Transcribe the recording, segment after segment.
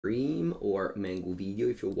Stream or Mango video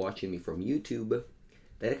if you're watching me from YouTube.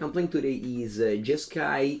 The deck I'm playing today is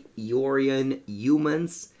Jeskai Yorion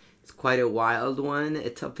Humans. It's quite a wild one.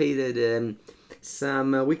 It updated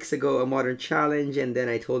some weeks ago a modern challenge, and then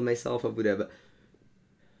I told myself I would have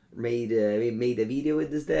made a video with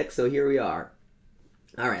this deck, so here we are.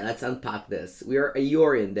 Alright, let's unpack this. We are a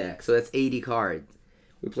Yorion deck, so that's 80 cards.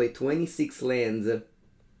 We play 26 lands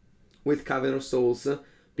with Cavern of Souls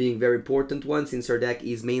being very important one, since our deck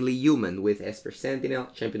is mainly human, with Esper Sentinel,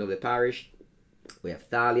 Champion of the Parish. We have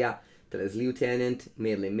Thalia, Thalis Lieutenant,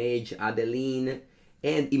 Melee Mage, Adeline,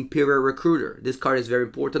 and Imperial Recruiter. This card is very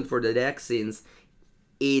important for the deck since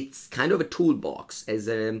it's kind of a toolbox, as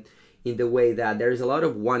in the way that there's a lot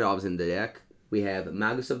of one-offs in the deck. We have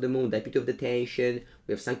Magus of the Moon, Deputy of Detention,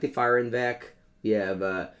 we have Sanctifier in deck, we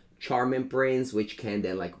have Charming Prince, which can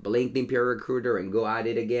then like blink the Imperial Recruiter and go at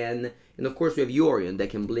it again. And of course we have Yorion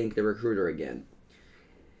that can blink the Recruiter again.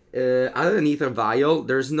 Other than Ether Vial,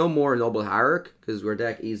 there's no more Noble Hierarch, because our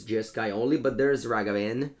deck is Jeskai only, but there's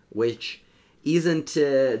Ragavan, which isn't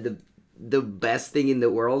the best thing in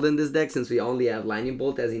the world in this deck, since we only have Lightning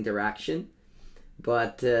Bolt as interaction.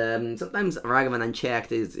 But sometimes Ragavan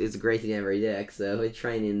unchecked is great in every deck, so we're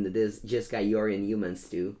trying in this Jeskai Yorion Humans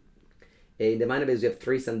too. In the mana base we have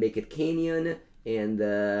 3 Sunbaked Canyon,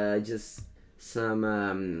 and just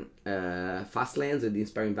some fast lands with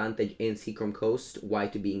Inspiring Vantage and Seachrome Coast,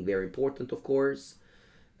 White being very important of course.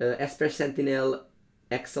 Esper Sentinel,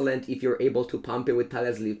 excellent if you're able to pump it with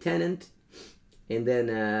Thalia Lieutenant. And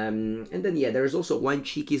then yeah, there's also one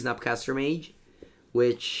cheeky Snapcaster Mage,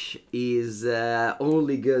 which is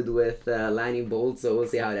only good with Lightning Bolt, so we'll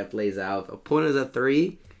see how that plays out. Opponents at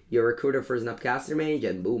 3, your Recruiter for Snapcaster Mage,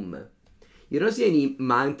 and boom. You don't see any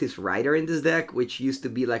Mantis Rider in this deck, which used to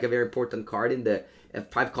be like a very important card in the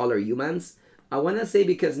 5-color humans. I want to say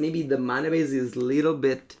because maybe the mana base is a little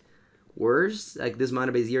bit worse. Like this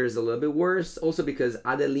mana base here is a little bit worse. Also because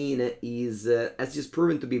Adeline is has just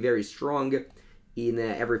proven to be very strong in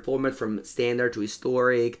every format, from standard to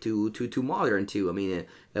historic to modern too. I mean,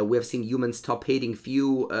 we have seen humans top hating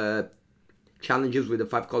few challenges with the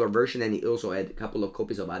 5-color version, and he also had a couple of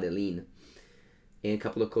copies of Adeline. And a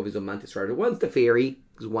couple of copies of Mantis Rider. One's the Fairy,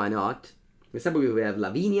 because why not? Example, we have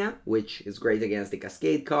Lavinia, which is great against the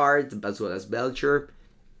Cascade cards, as well as Belcher.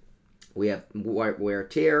 We have Wear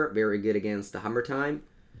Tear, very good against the Hammer Time.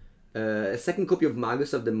 A second copy of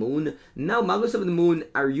Magus of the Moon. Now, Magus of the Moon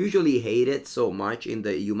are usually hated so much in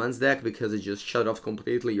the Humans deck because it just shut off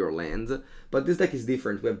completely your lands. But this deck is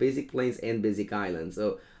different. We have Basic Plains and Basic Islands,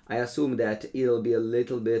 so I assume that it'll be a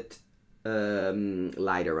little bit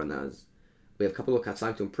lighter on us. We have a couple of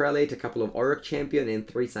Sanctum Prelate, a couple of Auric Champion, and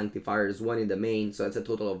 3 Sanctifiers, 1 in the main. So that's a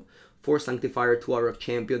total of 4 Sanctifier, 2 Auric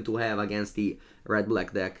Champion to have against the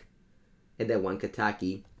red-black deck. And then 1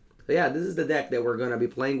 Kataki. So yeah, this is the deck that we're going to be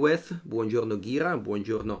playing with. Buongiorno Gira,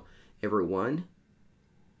 buongiorno everyone.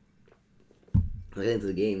 We'll get into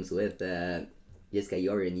the games with Jeskai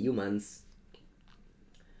Yorion Humans.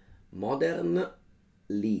 Modern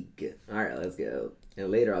League. Alright, let's go.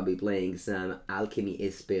 And later I'll be playing some Alchemy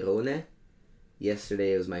Esperone.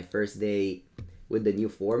 Yesterday was my first day with the new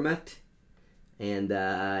format, and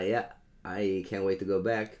yeah, I can't wait to go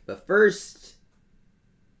back. But first,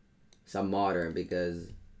 some modern, because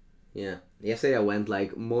yeah, yesterday I went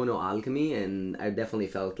like mono alchemy, and I definitely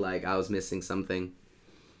felt like I was missing something.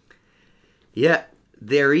 Yeah,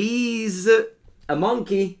 there is a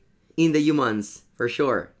monkey in the humans for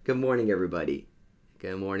sure. Good morning, everybody.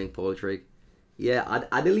 Good morning, Poltrick. Yeah,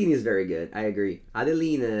 Adeline is very good. I agree.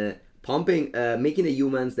 Adeline. Making the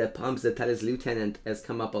humans that pumps the Thalis Lieutenant has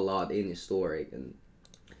come up a lot in historic, and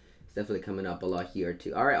it's definitely coming up a lot here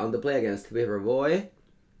too. Alright, on the play against Paperboy.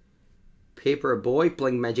 Paperboy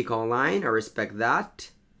playing Magic Online, I respect that.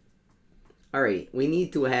 Alright, we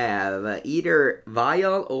need to have either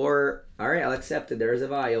Vial or... Alright, I'll accept it, there's a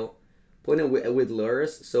Vial. Opponent with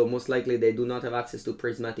lures, so most likely they do not have access to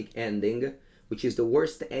Prismatic Ending, which is the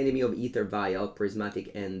worst enemy of Ether Vial, Prismatic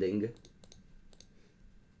Ending.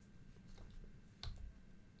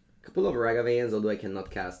 Couple of Ragavans, although I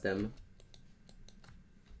cannot cast them.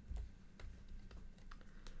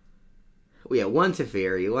 Oh yeah, 1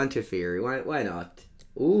 Teferi, 1 Teferi, why not?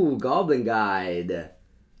 Ooh, Goblin Guide.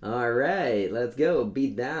 Alright, let's go,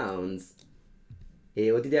 beat downs. Hey,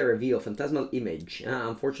 what did I reveal? Phantasmal Image.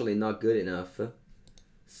 Unfortunately not good enough,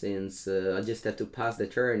 since I just have to pass the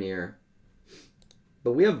turn here.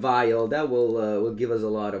 But we have Vial, that will give us a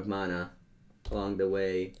lot of mana along the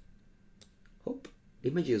way. Hope.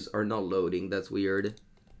 Images are not loading, that's weird.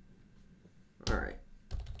 Alright.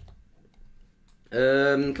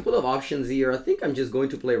 Couple of options here. I think I'm just going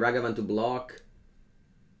to play Ragavan to block.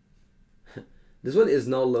 This one is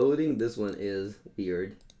not loading. This one is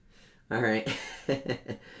weird. Alright.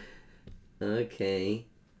 Okay.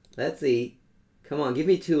 Let's see. Come on, give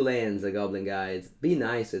me 2 lands, the Goblin Guides. Be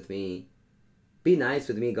nice with me. Be nice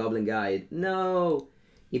with me, Goblin Guide. No!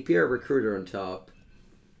 Imperial Recruiter on top.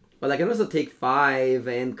 Well, I can also take 5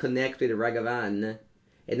 and connect with Ragavan.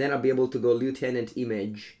 And then I'll be able to go Lieutenant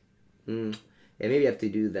Image. Yeah, maybe I have to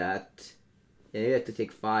do that. Yeah, maybe I have to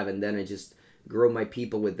take 5 and then I just grow my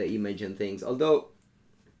people with the image and things. Although...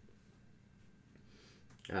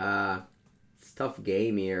 it's a tough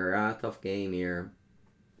game here. Tough game here.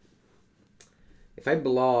 If I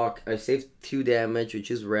block, I save 2 damage,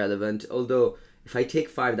 which is relevant. Although, if I take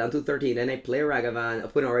 5 down to 13, then I play Ragavan,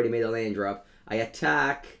 opponent already made a land drop. I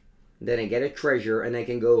attack, then I get a treasure, and I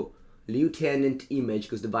can go Lieutenant Image,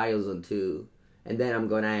 because the Vial's on 2. And then I'm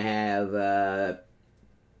gonna have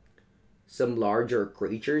some larger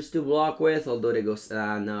creatures to block with, although they go...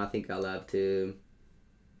 no, I think I'll have to...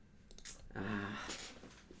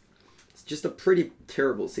 it's just a pretty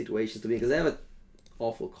terrible situation to me, because I have an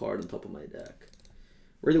awful card on top of my deck.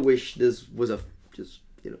 Really wish this was a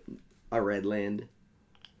red land.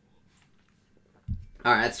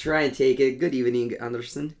 Alright, let's try and take it. Good evening,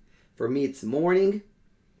 Anderson. For me, it's morning.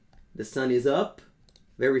 The sun is up.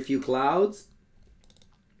 Very few clouds.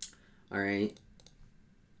 Alright.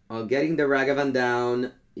 I'm getting the Ragavan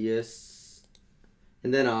down. Yes.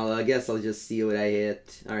 And then I guess I'll just see what I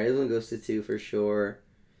hit. Alright, this one goes to 2 for sure.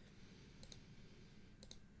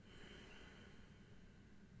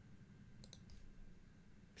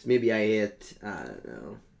 So maybe I hit, I don't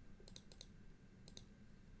know.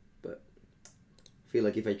 But I feel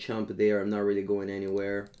like if I chump there, I'm not really going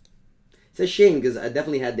anywhere. It's a shame because I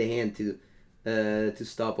definitely had the hand to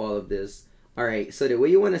stop all of this. Alright, so the way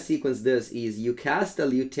you want to sequence this is you cast a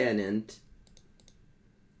Lieutenant.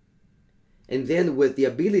 And then with the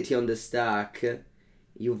ability on the stack,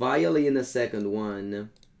 you violate in a second one.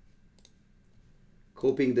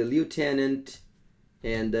 Coping the Lieutenant.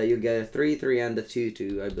 And you get a 3/3 and a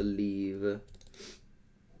 2/2, I believe.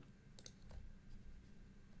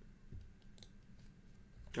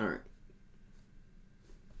 Alright.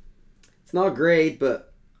 It's not great,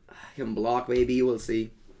 but I can block maybe, we'll see.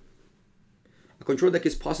 A control deck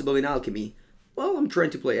is possible in Alchemy. Well, I'm trying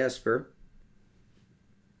to play Esper.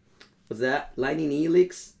 What's that? Lightning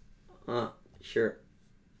Helix? Sure.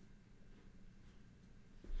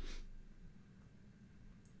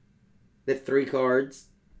 The 3 cards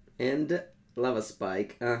and Lava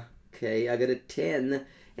Spike. Okay, I got a 10,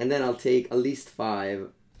 and then I'll take at least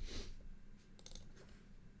 5.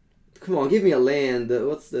 Come on, give me a land.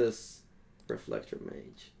 What's this? Reflector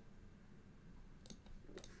Mage.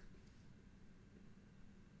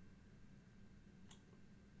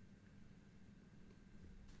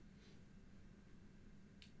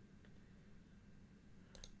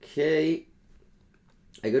 Okay.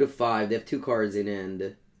 I go to 5. They have 2 cards in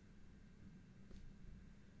end.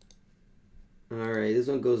 Alright, this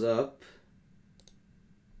one goes up.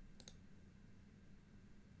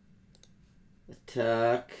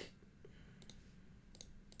 Attack.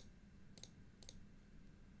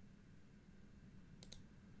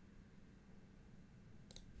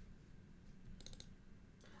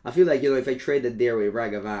 I feel like, if I traded there with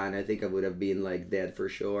Ragavan, I think I would have been, like, dead for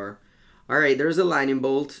sure. Alright, there's a lightning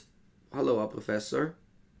bolt. Hello, Professor.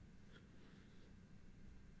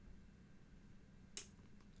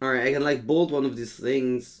 Alright, I can like bolt one of these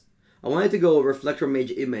things. I wanted to go Reflector Mage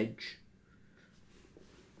Image.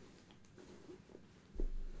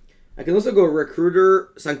 I can also go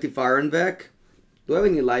Recruiter, Sanctifier, and Vec. Do I have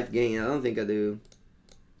any life gain? I don't think I do.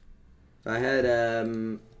 If I had, I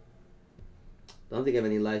don't think I have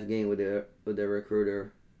any life gain with the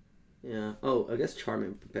Recruiter. Yeah. Oh, I guess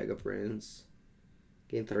Charming Pega Prince.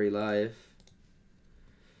 Gain 3 life.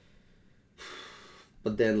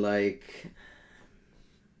 But then, like...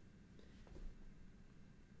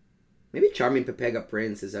 maybe Charming Pepega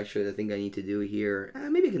Prince is actually the thing I need to do here.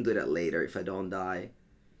 Maybe I can do that later if I don't die.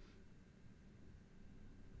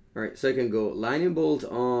 Alright, so I can go Lightning Bolt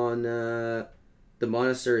on the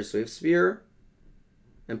Monastery Swift Spear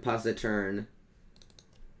and pass the turn.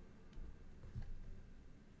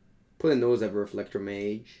 Put a nose of Reflector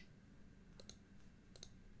Mage.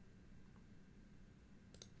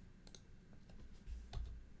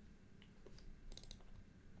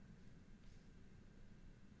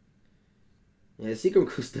 Yeah, Secret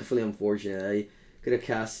Code is definitely unfortunate. I could have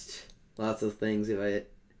cast lots of things if I...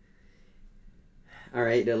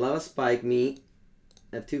 Alright, the Lava Spike me.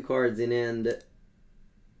 I have 2 cards in end.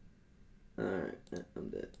 Alright, I'm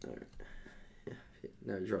dead. Alright. Yeah,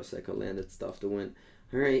 now draw a second land. It's tough to win.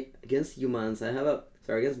 Alright, against humans, I have a...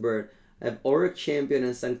 sorry, against bird. I have Auric Champion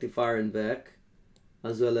and Sanctifier in back,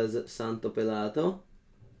 as well as Santo Pelato.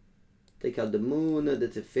 Take out the Moon, the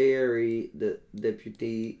Teferi, the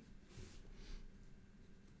Deputy.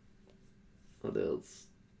 What else?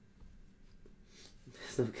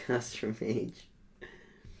 There's no Caster Mage.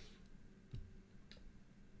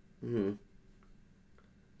 What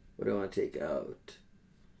do I want to take out?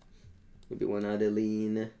 Maybe one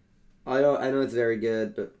Adeline. I know it's very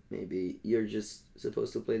good, but maybe you're just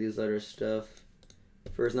supposed to play these other stuff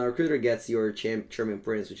first. Now Recruiter gets your Charming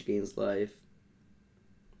Prince, which gains life.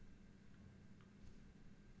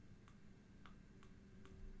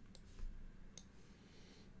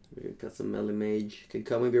 We got some Melee Mage. Can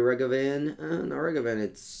come maybe Regavan. No, Regavan,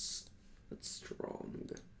 it's strong.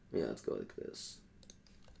 Yeah, let's go like this.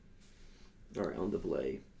 Alright, on the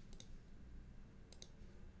play.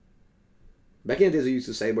 Back in the days, we used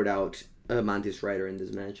to sideboard out Mantis Rider in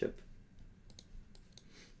this matchup.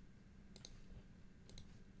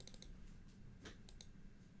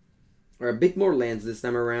 Alright, a bit more lands this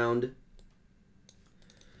time around.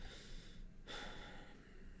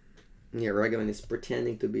 Yeah, Regavan is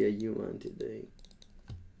pretending to be a human today.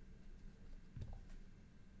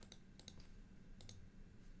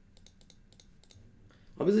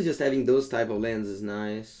 Obviously, just having those type of lands is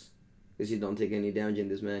nice, because you don't take any damage in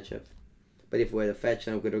this matchup. But if we had a fetch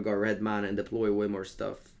land, we could have got red mana and deploy way more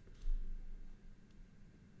stuff.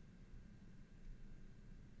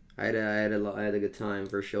 I had a good time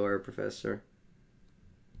for sure, Professor.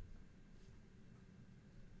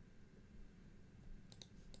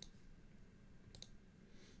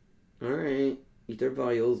 Alright, Ether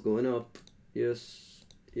Vials going up. Yes,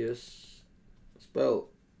 yes. Spell.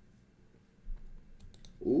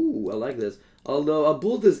 Ooh, I like this. Although I'll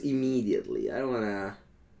build this immediately. I don't wanna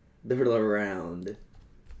dawdle around.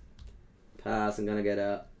 Pass. I'm gonna get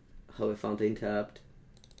a Holy Fountain tapped.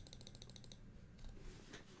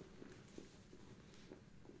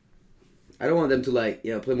 I don't want them to, like,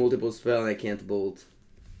 you know, play multiple spell and I can't bolt.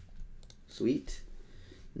 Sweet.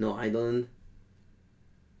 No Eidolon.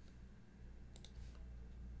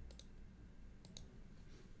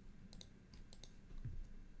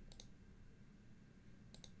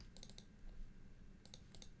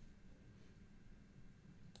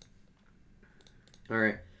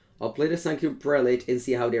 Alright, I'll play the Sanctum Prelate and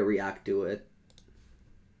see how they react to it.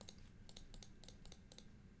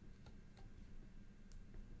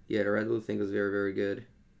 Yeah, the red blue thing was very, very good.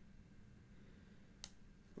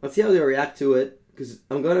 Let's see how they react to it, because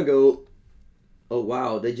I'm gonna go... Oh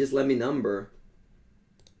wow, they just let me number.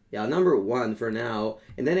 Yeah, number 1 for now,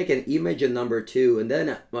 and then I can image a number 2, and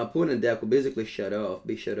then my opponent deck will basically be shut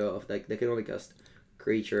off. Like, they can only cast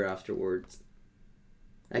creature afterwards.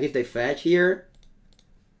 Like, if they fetch here...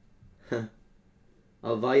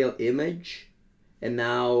 I'll Vial Image, and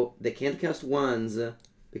now they can't cast ones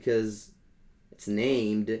because it's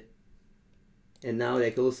named, and now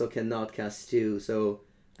they also cannot cast 2, so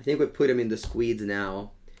I think we put them in the squeeze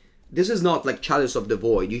now. This is not like Chalice of the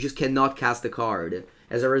Void, you just cannot cast the card.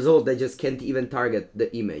 As a result, they just can't even target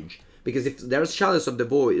the image. Because if there's Chalice of the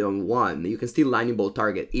Void on 1, you can still Lightning Bolt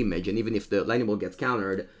target image, and even if the Lightning Bolt gets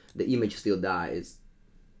countered, the image still dies.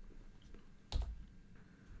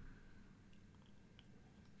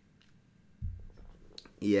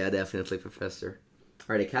 Yeah, definitely, Professor.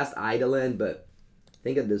 Alright, I cast Eidolon, but I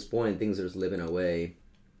think at this point things are slipping away.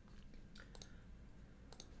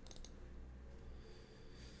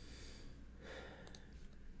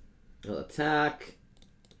 I'll attack.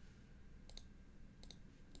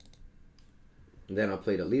 And then I'll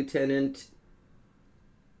play the Lieutenant.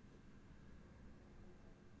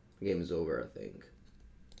 The game is over, I think.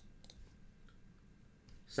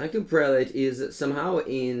 Sanctum Prelate is somehow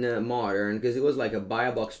in Modern, because it was like a buy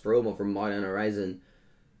a box promo from Modern Horizon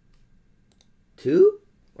 2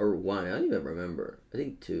 or 1. I don't even remember. I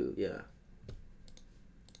think 2, yeah.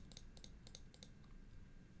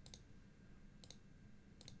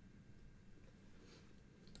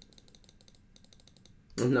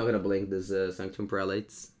 I'm not gonna blink this Sanctum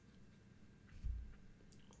Prelates.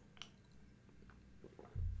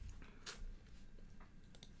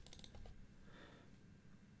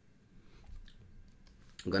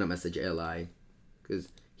 I'm gonna message Li, because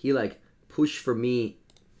he like pushed for me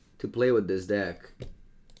to play with this deck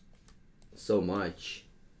so much,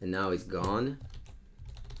 and now it's gone.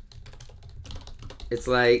 It's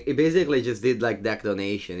like, it basically just did like deck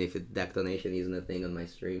donation, if deck donation isn't a thing on my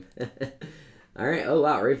stream. Alright, oh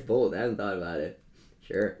wow, Rift Bolt, I hadn't thought about it.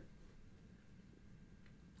 Sure.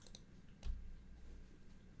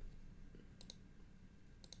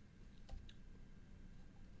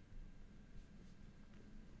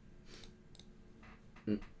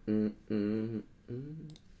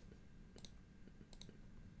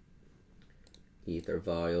 Ether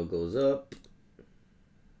vial goes up.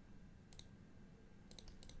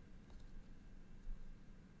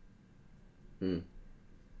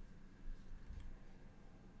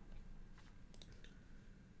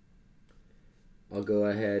 I'll go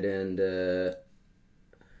ahead and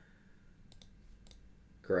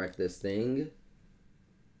correct this thing.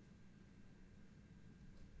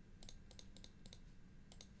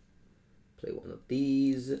 Play one of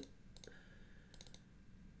these.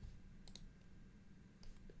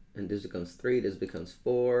 And this becomes 3, this becomes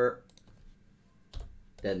 4.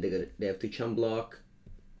 Then they have to chum block.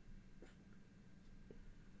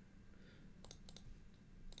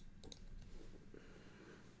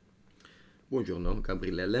 Buongiorno,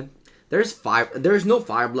 Gabriele. There's no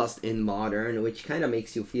Fire Blast in Modern, which kind of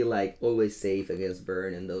makes you feel like always safe against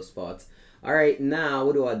burn in those spots. Alright, now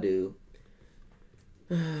what do I do?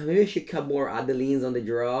 Maybe I should cut more Adelines on the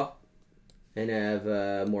draw and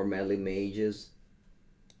have more melee mages.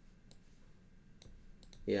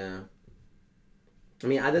 Yeah. I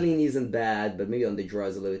mean, Adeline isn't bad, but maybe on the draw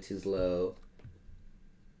is a little bit too slow.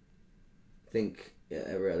 I think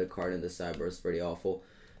every other card in the sideboard is pretty awful.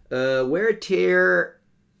 Wear Tear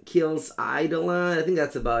kills Eidolon. I think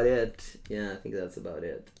that's about it. Yeah, I think that's about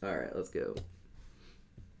it. Alright, let's go.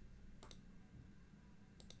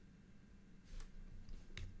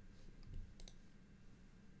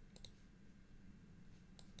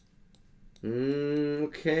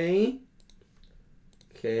 Okay.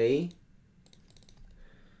 Okay.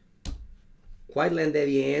 Quite land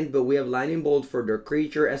heavy hand, but we have Lightning Bolt for their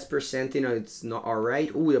creature. Esper Sentinel, it's not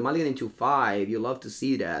alright. Ooh, the mulligan into 5. You love to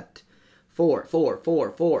see that. 4, 4,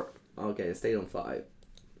 4, 4. Okay, it stayed on 5.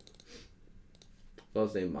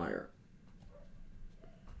 Lost name Meyer.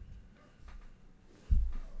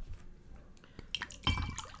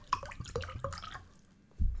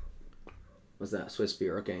 What's that? Swiss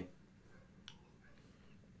Spear, okay.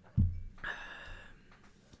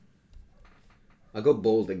 I'll go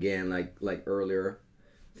bold again, like earlier.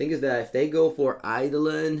 Thing is that if they go for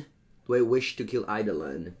Eidolon, do I wish to kill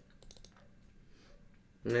Eidolon?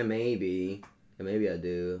 Maybe. Yeah, maybe I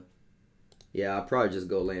do. Yeah, I'll probably just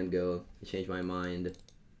go land go and change my mind.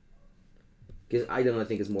 Because Eidolon I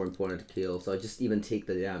think is more important to kill, so I just even take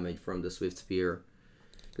the damage from the Swift Spear.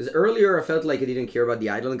 Because earlier I felt like I didn't care about the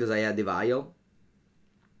Eidolon because I had the Vial.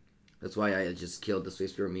 That's why I just killed the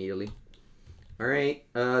Swift Spear immediately. Alright,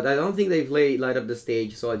 I don't think they light up the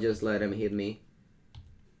stage, so I just let him hit me.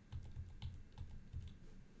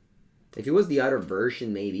 If it was the other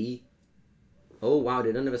version, maybe. Oh, wow,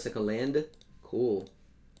 they don't have a second land? Cool.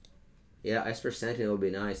 Yeah, Esper Sentinel would be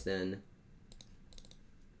nice then.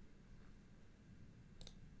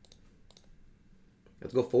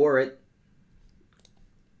 Let's go for it.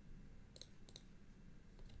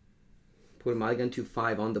 Put Mulligan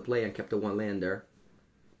 2/5 on the play and kept the 1 lander.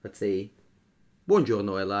 Let's see.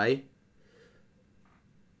 Buongiorno, Eli.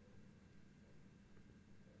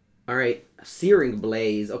 Alright, Searing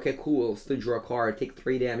Blaze. Okay, cool. Still draw a card. Take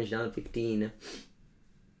 3 damage down to 15.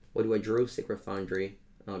 What do I draw? Sacred Foundry.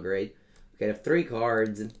 Oh, great. Okay, I have 3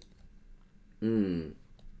 cards.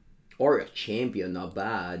 Or Champion, not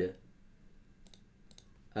bad.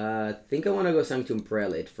 I think I want to go Sanctum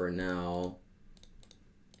Prelate for now.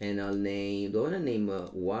 And I'll name... Do I want to name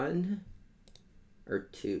 1 or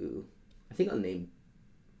 2? I think I'll name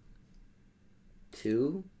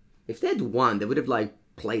 2. If they had 1, they would have, like,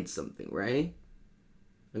 played something, right?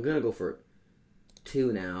 I'm gonna go for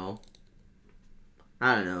 2 now.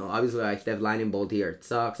 I don't know. Obviously, like, if they have Lightning Bolt here, it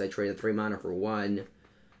sucks. I traded 3 mana for 1.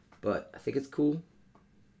 But I think it's cool.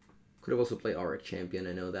 Could have also played Auric Champion,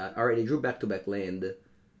 I know that. Alright, they drew back-to-back land.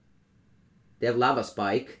 They have Lava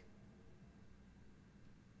Spike.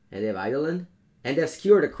 And they have Eidolon. And they have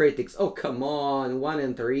Skewer the Critics. Oh, come on. 1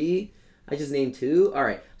 and 3. I just named 2.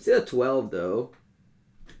 Alright. Still at 12, though.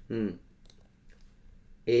 I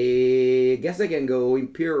guess I can go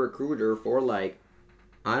Imperial Recruiter for, like,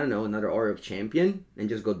 I don't know, another Auric Champion. And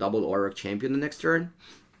just go double Auric Champion the next turn.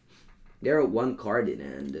 They're 1 card in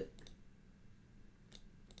hand.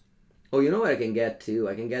 Oh, you know what I can get, too?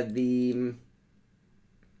 I can get the...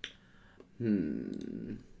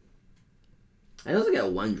 I also get a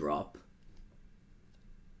 1-drop.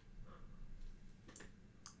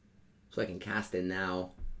 So I can cast it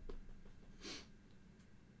now.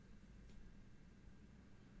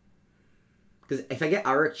 Because if I get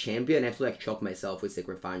Auric Champion, I have to like choke myself with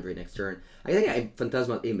Sacred Foundry next turn. I think I have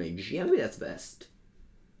Phantasmal Image. Yeah, maybe that's best.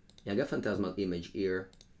 Yeah, I got Phantasmal Image here.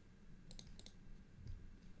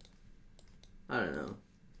 I don't know.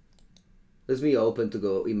 Leaves me open to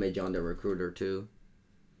go Image on the Recruiter too.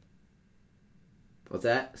 What's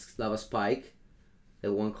that? Lava Spike.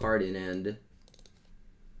 That one card in end.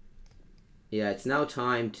 Yeah, it's now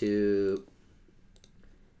time to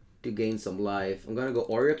gain some life. I'm gonna go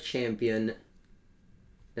Auric Champion.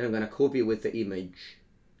 Then I'm gonna copy with the image.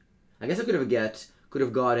 I guess I could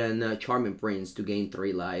have gotten Charming Prince to gain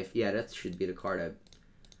 3 life. Yeah, that should be the card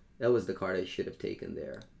that was the card I should have taken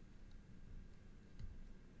there.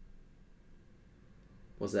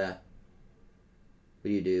 What's that? What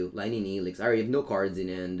do you do? Lightning Helix. I already have no cards in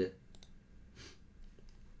end.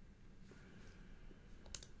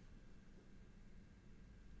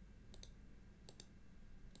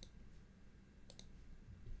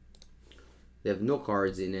 They have no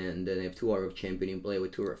cards in end, and they have 2 Auric Champion in play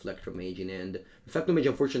with 2 Reflector Mage in end. Reflector Mage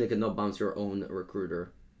unfortunately cannot bounce your own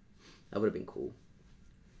Recruiter. That would have been cool.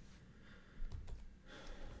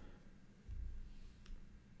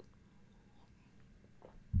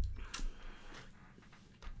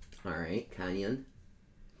 Alright, Canyon.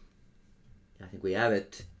 I think we have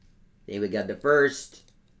it. I think we got the first.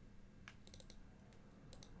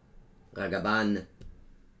 Ragavan.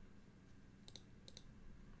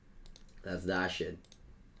 That's that shit.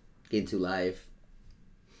 Gain 2 life.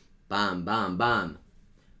 Bam, bam, bam.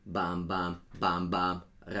 Bam, bam, bam, bam.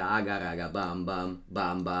 Raga, raga, bam, bam,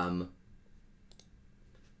 bam, bam.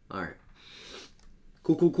 Alright.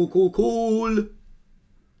 Cool, cool, cool, cool, cool.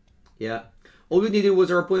 Yeah. All we needed was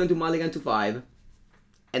our opponent to mulligan to 5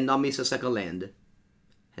 and not miss a second land.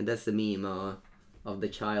 And that's the meme of the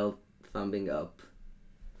child thumbing up.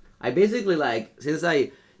 I basically, like, since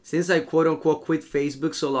I quote-unquote quit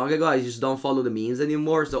Facebook so long ago, I just don't follow the memes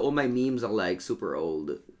anymore, so all my memes are, like, super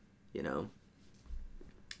old, you know?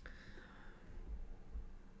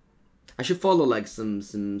 I should follow, like, some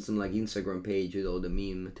like, Instagram page with all the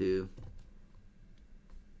meme, too.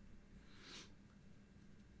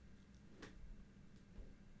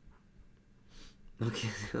 Okay,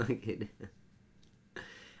 okay.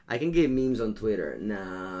 I can get memes on Twitter.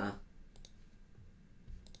 Nah.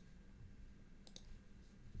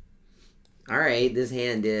 Alright, this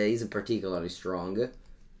hand isn't particularly strong.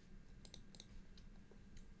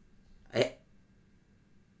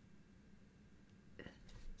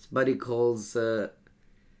 Somebody calls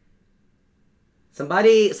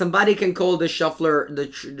somebody can call the shuffler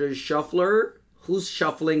the shuffler who's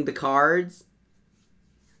shuffling the cards.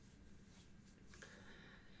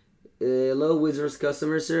 Hello, Wizards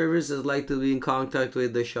customer service. I'd like to be in contact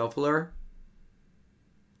with the shuffler.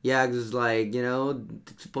 Yeah, it's like, you know,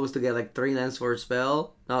 supposed to get like 3 lands for a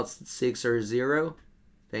spell, not 6 or 0.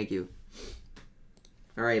 Thank you.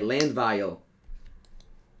 Alright, land vial.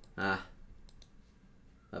 Ah.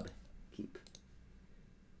 Up. Keep.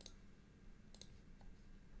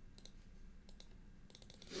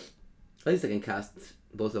 At least I can cast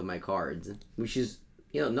both of my cards, which is,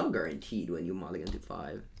 you know, not guaranteed when you mulligan to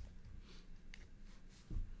 5.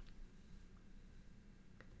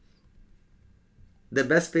 The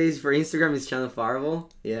best space for Instagram is Channel Farvel.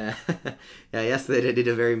 Yeah, yeah. Yesterday I did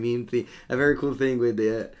a very meme thing, a very cool thing with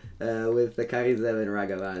the Karizev and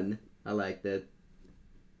Ragavan. I liked it.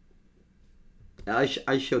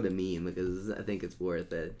 I show the meme because I think it's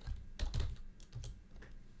worth it.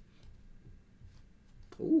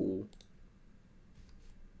 Ooh,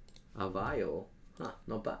 a vial. Huh,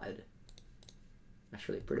 not bad.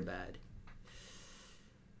 Actually, pretty bad.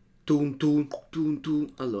 Tum tum tum tum.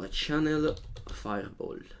 Allora, Channel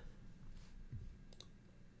Fireball.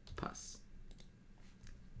 Pass.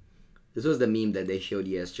 This was the meme that they showed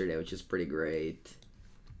yesterday, which is pretty great.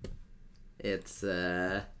 It's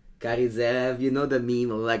Karizev, you know the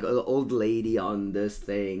meme of like an old lady on this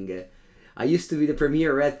thing. I used to be the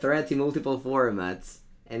premier red threat in multiple formats.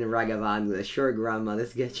 And Ragavan with a sure grandma,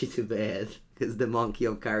 let's get you to bed. Because the monkey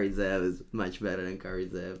of Karizev is much better than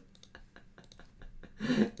Karizev.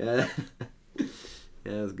 Yeah. Yeah,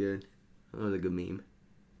 that's good. That was a good meme.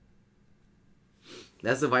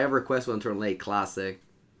 That's if I ever request one turn late. Classic.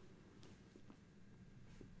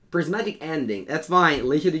 Prismatic Ending. That's fine.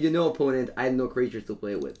 Little did you know, opponent, I had no creatures to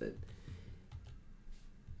play with it.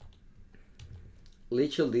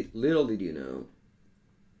 Little did you know.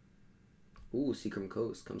 Ooh, Seacrum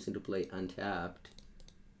Coast comes into play untapped.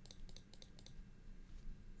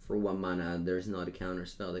 For 1 mana, there's not a counter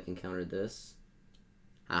spell that can counter this.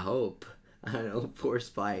 I hope. I don't know, Force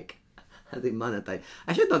Spike. I think mana type.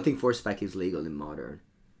 I actually don't think Force Spike is legal in Modern.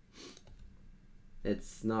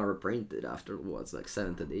 It's not reprinted after what's like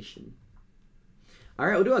 7th edition.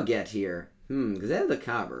 Alright, what do I get here? Because I have the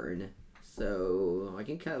Cavern. So I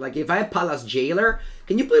can like if I have Palace Jailer,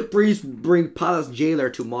 can you please bring Palace Jailer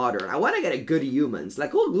to Modern? I want to get a good humans.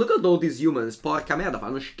 Like, oh, look at all these humans. Porca merda,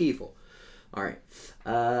 fanno schifo. Alright.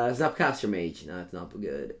 Zapcaster Mage. No, that's not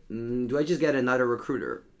good. Do I just get another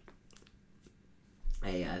recruiter?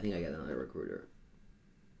 Hey, I think I got another recruiter.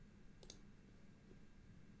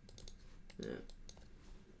 Yeah.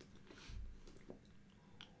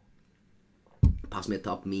 Pass me a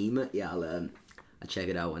top meme. Yeah, I'll check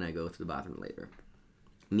it out when I go to the bathroom later.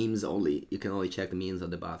 Memes only. You can only check the memes at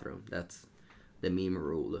the bathroom. That's the meme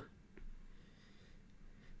rule.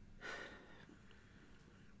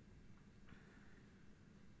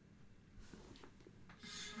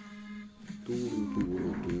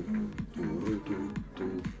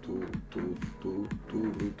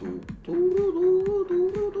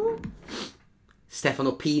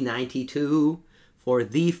 Stefano P92 for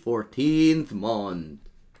the 14th month.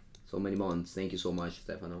 So many months. Thank you so much,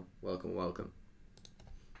 Stefano. Welcome, welcome.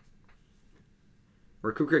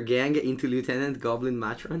 Recruiter gang into Lieutenant Goblin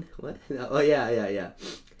Matron? What? Oh, yeah.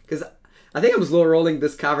 Because I think I'm slow rolling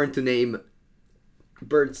this cavern to name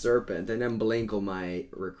Bird Serpent and then blank all my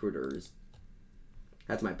recruiters.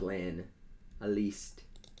 That's my plan. At least.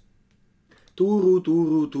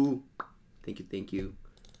 Turu. Thank you.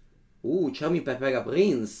 Ooh, Chami Pepega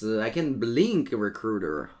Prince. I can blink a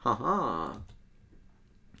recruiter. Haha.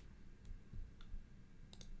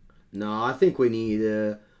 No, I think we need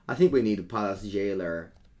a Palace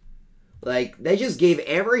Jailer. Like, they just gave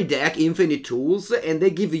every deck infinite tools and they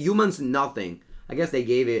give the humans nothing. I guess they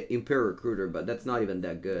gave it Imperial Recruiter, but that's not even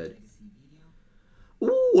that good.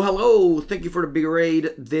 Ooh, hello! Thank you for the big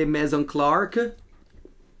raid, the Maison Clark.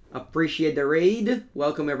 Appreciate the raid.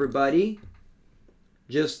 Welcome everybody.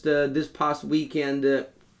 Just this past weekend,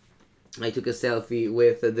 I took a selfie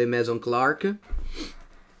with the Maison Clark.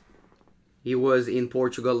 He was in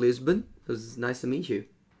Portugal, Lisbon. It was nice to meet you.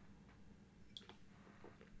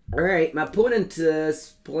 Alright, my opponent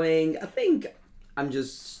is playing... I think I'm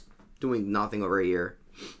just doing nothing over here.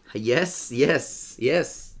 Yes.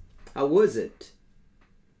 How was it?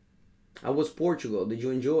 How was Portugal? Did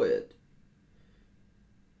you enjoy it?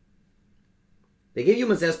 They gave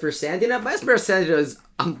humans Esper Sentinel, but Esper Sentinel is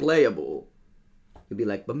unplayable. You'd be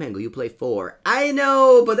like, but Mango, you play 4. I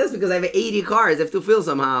know, but that's because I have 80 cards. I have to fill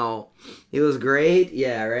somehow. It was great.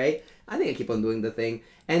 Yeah, right? I think I keep on doing the thing.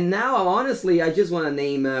 And now, honestly, I just want to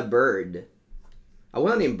name Bird. I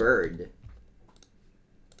want to name Bird.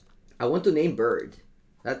 I want to name Bird.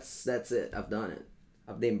 That's it. I've done it.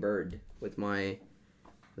 I've named Bird with my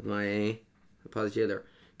Jailer.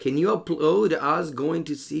 Can you upload us going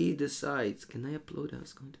to see the sites? Can I upload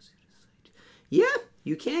us going to see the site? Yeah,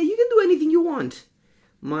 you can. You can do anything you want.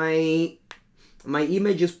 My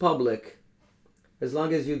image is public. As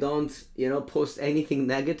long as you don't, post anything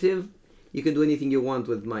negative, you can do anything you want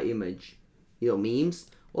with my image. Memes.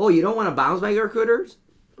 Oh, you don't want to bounce back your recruiters?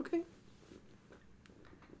 Okay.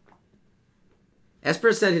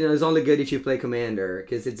 Esper Sentinel is only good if you play Commander,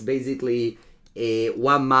 because it's basically a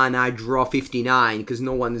 1 mana draw 59, because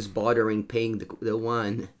no one is bothering paying the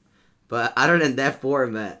 1. But other than that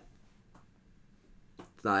format,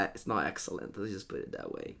 it's not excellent. Let's just put it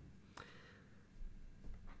that way.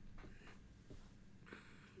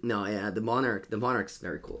 No, yeah, the Monarch's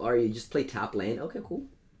very cool. Or you just play tap land. Okay, cool.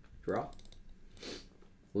 Draw.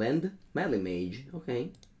 Land? Meddling Mage.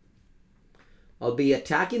 Okay. I'll be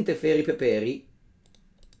attacking Teferi Peperi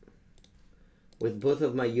with both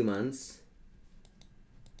of my humans.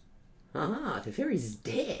 Aha, Teferi's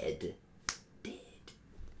dead.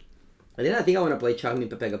 And then I think I want to play Charming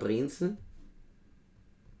Pepega Prince.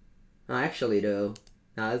 Actually though.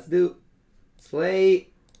 Now let's play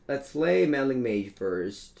Meddling Mage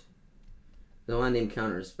first. The one named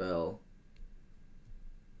Counterspell.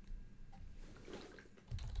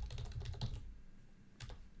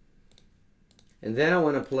 And then I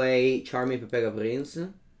want to play Charming Pepega Prince.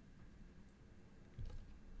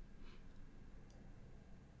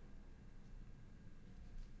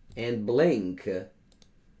 And blink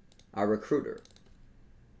our recruiter.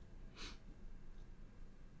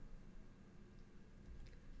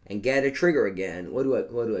 And get a trigger again. What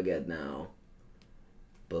do I get now?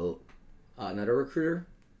 Another recruiter?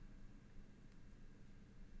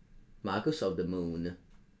 Marcus of the Moon.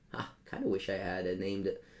 Kind of wish I had named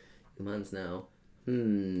humans now.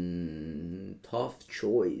 Tough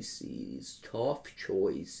choices.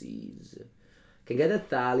 Can get a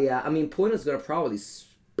Thalia. I mean, Pointer's gonna probably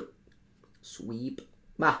sweep.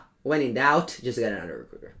 When in doubt, just get another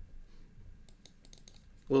recruiter.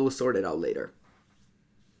 We'll sort it out later.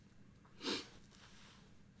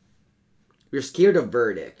 You're scared of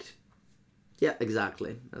Verdict. Yeah,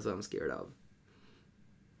 exactly. That's what I'm scared of.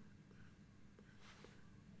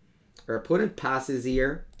 Our opponent passes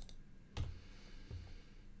here.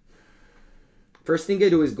 First thing I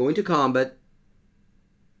do is go into combat,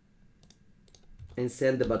 and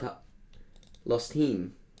send the lost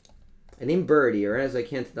him. And in birdie, or as I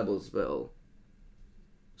can't double spell.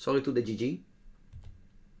 Solitude the GG.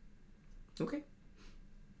 Okay.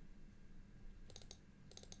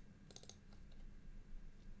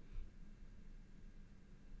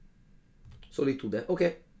 Solitude,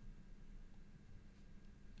 okay.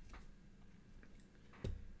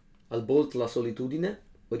 I'll bolt la solitudine.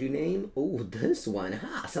 What do you name? Oh, this one.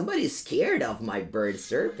 Ha! Somebody's scared of my bird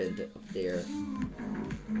serpent up there.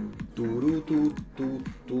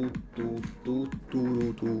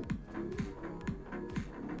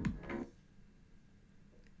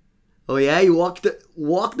 Oh yeah, you walked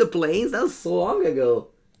the plains? That was so long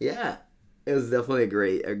ago. Yeah, it was definitely a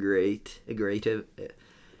great.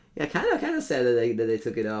 Yeah, kind of sad that they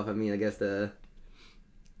took it off. I mean, I guess the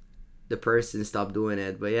person stopped doing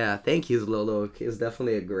it, but yeah, thank you, Lolo. It's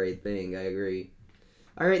definitely a great thing. I agree.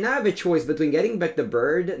 All right, now I have a choice between getting back the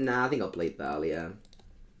bird. Nah, I think I'll play Thalia.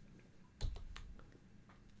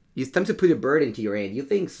 It's time to put a bird into your hand. You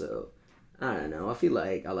think so? I don't know. I feel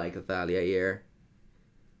like I like Thalia here.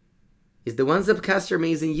 Is the one Snapcaster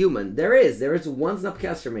Mage in human? There is one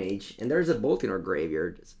Snapcaster Mage, and there's a bolt in our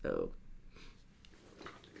graveyard. So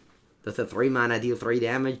that's a 3-mana deal 3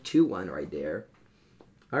 damage, 2/1 right there.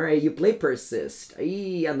 All right, you play Persist.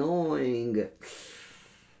 Eee, annoying.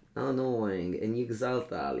 Annoying. And you exile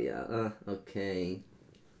Thalia. Ok.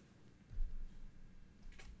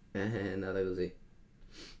 Nada così.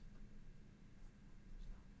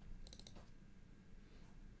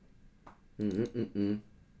 And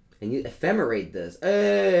you ephemerate this.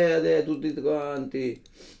 Tutti quanti.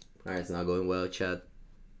 Alright, it's not going well, chat.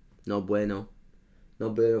 No bueno. No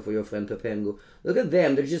bueno for your friend Pepengu. Look at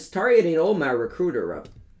them. They're just targeting all my recruiter up.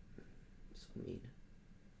 So mean.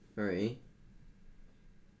 Alright.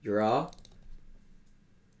 Draw.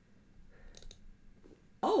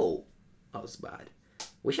 Oh. That was bad.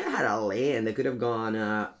 Wish I had a land that could have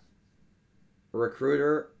gone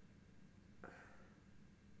recruiter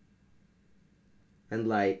and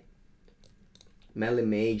like melee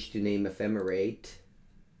mage to name ephemerate.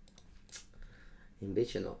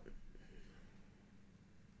 Ambitional.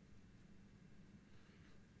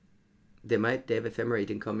 They have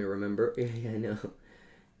ephemerate incoming, remember? Yeah, I know.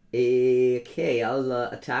 Okay, I'll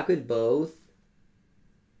attack with both.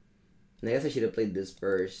 And I guess I should have played this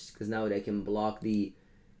first, because now they can block the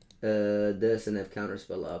this and have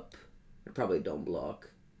counterspell up. I probably don't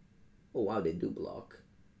block. Oh wow, they do block.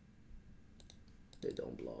 They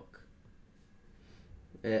don't block.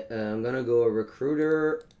 I'm gonna go a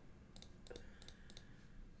recruiter.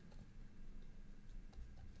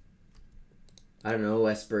 I don't know,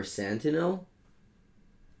 Esper Sentinel.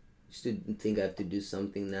 Just to think I have to do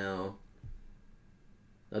something now.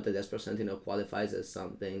 Not that Esper Sentinel qualifies as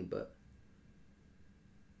something, but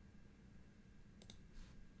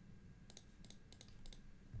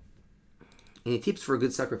any tips for a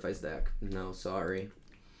good sacrifice deck? No, sorry.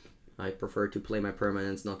 I prefer to play my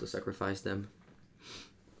permanents, not to sacrifice them.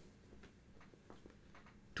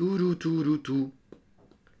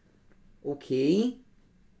 Okay.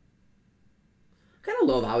 I kind of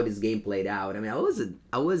love how this game played out. I mean, I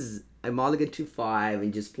mulliganed 2-5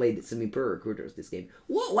 and just played some Imperial Recruiters this game.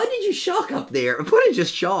 What? Why did you shock up there? Opponent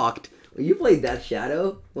just shocked. Well, you played Death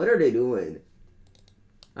Shadow? What are they doing?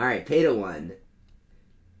 Alright, pay to 1.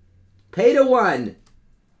 Pay to 1!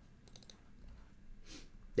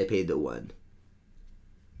 They paid the 1.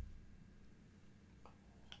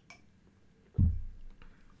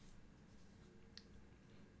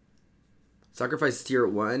 Sacrifice tier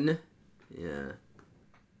 1? Yeah.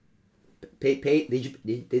 Did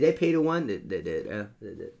they pay to 1? They did. Yeah,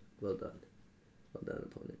 they did. Well done. Well done,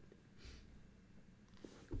 opponent.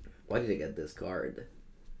 Why did I get this card?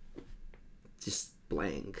 Just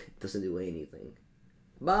blank. It doesn't do anything.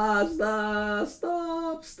 Basta!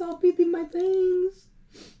 Stop! Stop eating my things!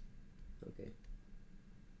 Okay.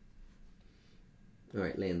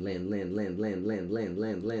 Alright, land.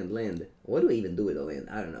 What do I even do with a land?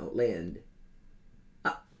 I don't know. Land.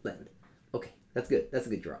 Ah, land. Okay, that's good. That's a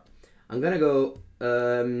good draw. I'm gonna go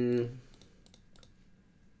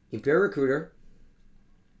Imperial Recruiter.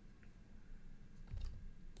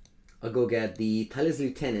 I'll go get the Talus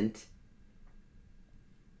Lieutenant.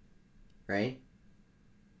 Right?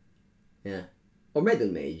 Yeah. Or Metal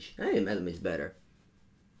Mage. I think Metal Mage is better.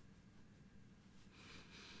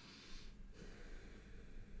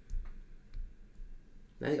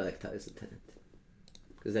 I think I like Talus Lieutenant.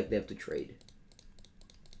 Because like they have to trade.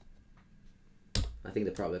 I think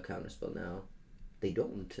they probably counterspell now. They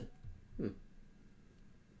don't.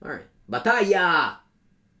 Alright. Battaglia!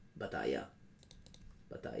 Battaglia.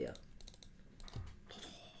 Battaglia.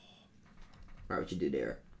 Alright, what you do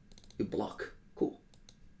there? You block. Cool.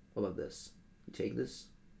 What about this? You take this.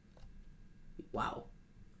 Wow.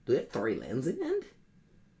 Do they have 3 lands in hand?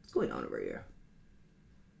 What's going on over here?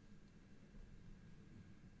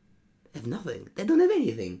 They have nothing. They don't have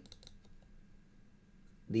anything.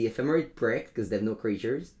 The Ephemerate prick, because they have no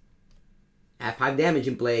creatures. I have 5 damage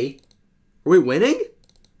in play. Are we winning?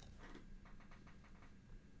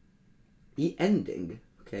 Ending.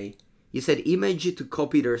 Okay. You said image to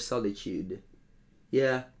copy their solitude.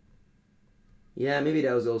 Yeah. Yeah, maybe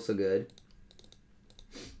that was also good.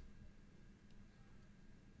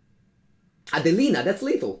 Adelina, that's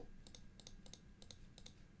lethal.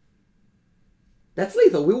 That's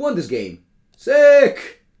lethal. We won this game.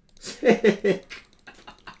 Sick! Sick!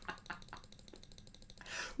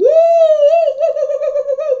 Woo!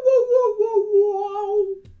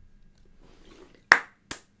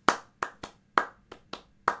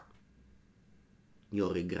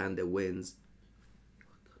 Yori Grande wins.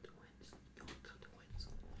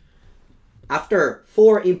 After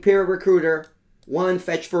 4 Imperial Recruiter, 1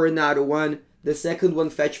 fetch for another one, the second one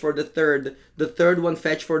fetch for the third one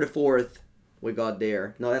fetch for the fourth. We got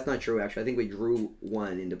there. No, that's not true actually. I think we drew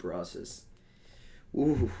 1 in the process.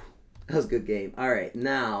 Ooh, that was a good game. Alright,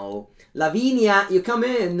 now, Lavinia, you come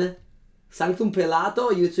in. Sanctum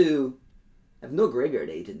Pelato, you two. I have no graveyard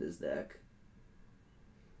 8 in this deck.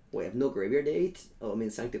 Wait, I have no graveyard 8? Oh, I mean,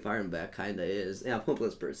 Sanctifier and Beck kinda is. Yeah,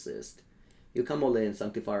 Pumpless Persist. You come all in,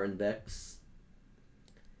 Sanctifier and Becks.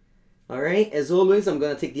 Alright, as always, I'm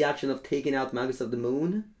gonna take the action of taking out Magus of the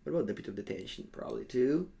Moon. What about Deputy of Detention? Probably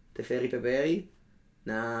too. Teferi Peveri?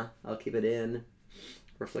 Nah, I'll keep it in.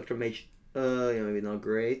 Reflector Mage, yeah, maybe not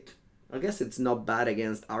great. I guess it's not bad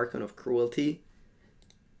against Archon of Cruelty.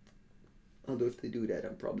 Although if they do that,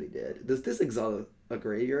 I'm probably dead. Does this exile a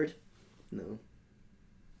graveyard? No.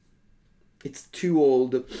 It's too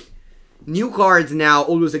old. New cards now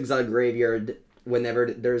always exile graveyard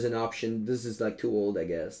whenever there's an option. This is like too old, I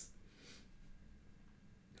guess.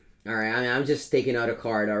 Alright, I mean, I'm just taking out a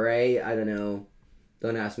card, alright? I don't know.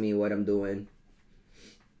 Don't ask me what I'm doing.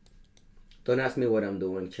 Don't ask me what I'm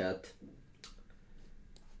doing, chat.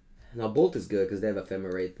 Now, Bolt is good because they have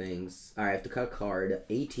ephemerate things. Alright, I have to cut a card.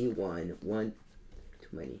 81. 1. Too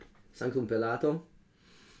many. Sanctum Pelato.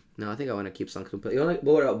 No, I think I want to keep Sanctum Pelato. You want to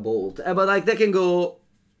go out Bolt. But, like, they can go...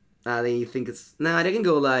 then you think it's... Nah, they can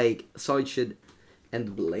go, like, Solitude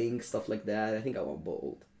and Blink, stuff like that. I think I want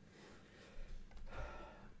Bolt.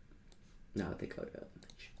 No, I'll take out that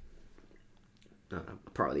image.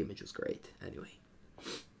 Probably image was great. Anyway.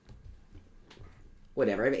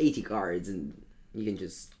 Whatever, I have 80 cards, and you can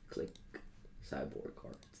just click sideboard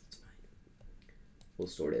cards. It's fine. We'll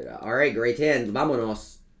sort it out. Alright, great hand.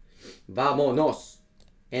 Vamonos. Vamonos.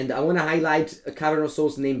 And I want to highlight a Cavern of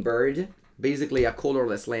Souls named Bird. Basically a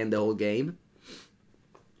colorless land the whole game.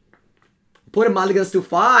 Put a mulligans to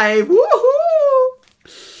 5. Woohoo!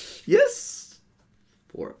 Yes!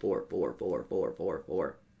 4, 4, 4, 4, 4, 4,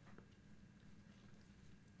 4.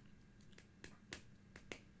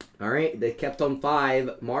 Alright, they kept on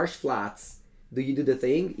 5. Marsh Flats. Do you do the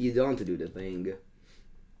thing? You don't do the thing.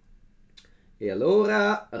 E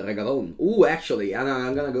allora, Regalon. Ooh, actually,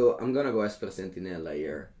 I'm gonna go Esper Sentinella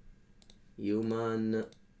here. Human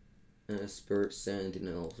Esper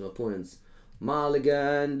Sentinel. So opponents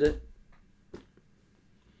mulliganed.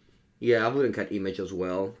 Yeah, I wouldn't cut image as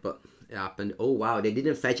well, but it happened. Oh wow, they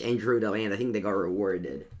didn't fetch Andrew the land. I think they got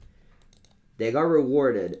rewarded. They got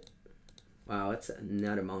rewarded. Wow, that's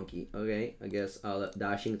another monkey. Okay, I guess I'll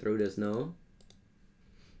dashing through the snow.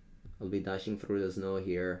 I'll be dashing through the snow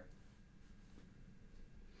here.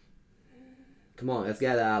 Come on, let's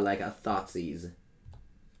get like a Thoughtseize.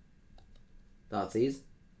 Thoughtseize?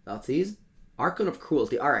 Thoughtseize? Archon of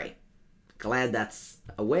Cruelty. Alright. Glad that's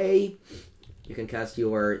away. You can cast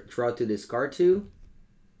your draw to discard 2.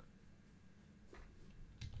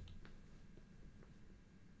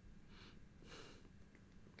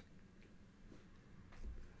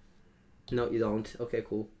 No, you don't. Okay,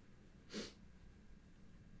 cool.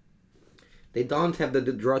 They don't have the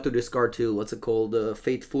draw to discard 2. What's it called?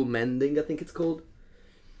 Fateful Mending, I think it's called.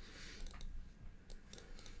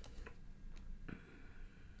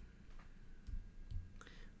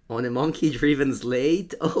 On a monkey-driven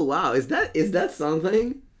slate? Oh wow, is that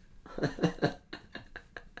something?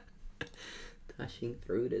 Dashing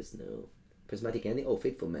through the snow. Prismatic Ending? Oh,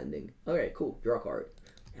 Fateful Mending. Alright, cool. Draw a card.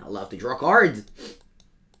 I love to draw cards!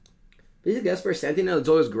 Basically, Esper Sentinel, it's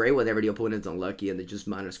always great whenever the opponent's unlucky and they just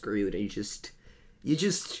mana screwed and you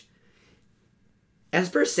just...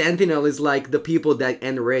 Esper Sentinel is like the people that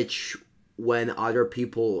enrich when other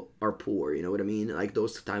people are poor, you know what I mean? Like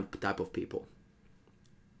those type of people.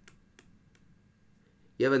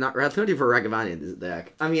 You have an alternative for Ragavan in this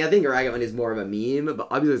deck. I mean, I think Ragavan is more of a meme, but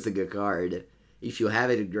obviously it's a good card. If you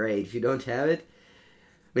have it, great. If you don't have it,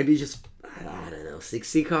 maybe just, I don't know,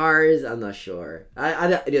 60 cards? I'm not sure.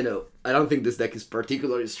 I don't think this deck is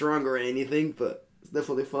particularly strong or anything, but it's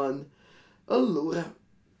definitely fun. Allora.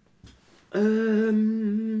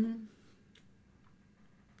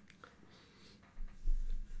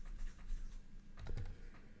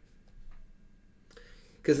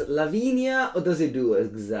 Because Lavinia, what does it do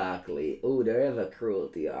exactly? Oh, they have a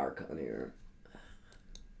Cruelty Archon here.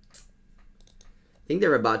 I think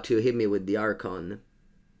they're about to hit me with the Archon.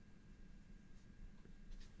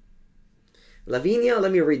 Lavinia,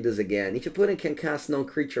 let me read this again. Each opponent can cast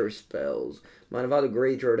non-creature spells. Mana value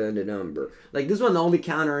greater than the number. Like, this one only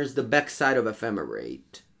counters the backside of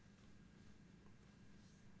Ephemerate.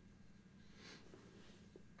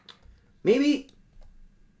 Maybe...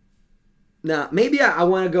 Nah, maybe I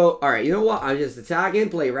want to go... Alright, you know what? I'll just attack and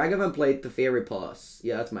play Ragavan, play Teferi Plus.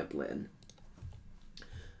 Yeah, that's my plan.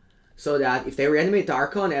 So that if they reanimate the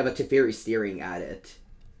Archon, I have a Teferi steering at it.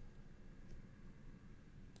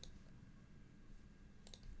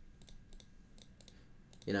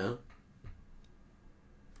 You know?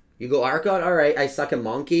 You go Archon, alright, I suck a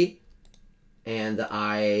monkey. And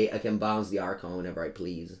I can bounce the Archon whenever I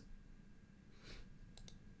please.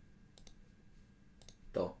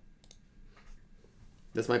 So.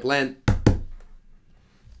 That's my plan.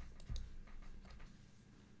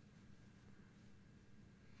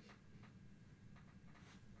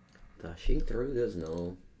 Dashing through this?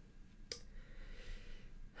 No.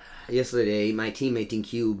 Yesterday, my teammate in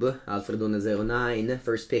Cube, Alfredone09,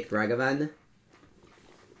 first picked Ragavan.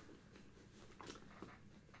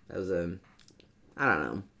 That was a, I don't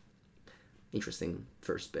know, interesting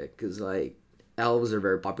first pick. Because, like, elves are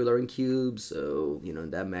very popular in Cube, so, you know,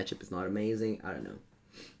 that matchup is not amazing. I don't know.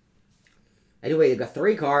 Anyway, you got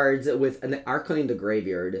 3 cards with an Archon in the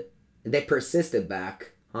graveyard. And they persisted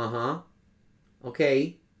back.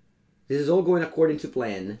 Okay. This is all going according to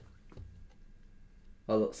plan.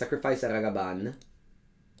 I'll sacrifice a Ragavan.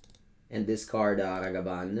 And discard a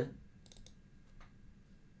Ragavan.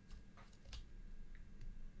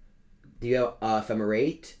 Do you have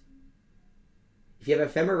Ephemerate? If you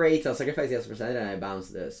have Ephemerate, I'll sacrifice the S% and I bounce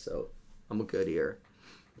this. So, I'm good here.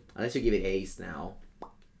 Unless you give it haste now.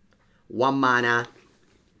 1 mana.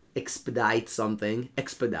 Expedite something.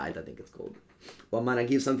 Expedite, I think it's called. 1 mana,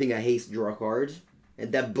 give something a haste, draw a card.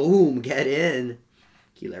 And then boom, get in.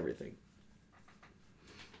 Kill everything.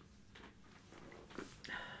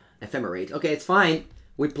 Ephemerate. Okay, it's fine.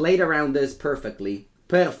 We played around this perfectly.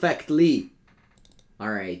 Perfectly.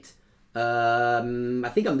 Alright.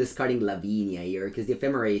 I think I'm discarding Lavinia here, because the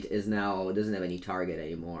Ephemerate is now, doesn't have any target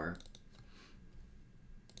anymore.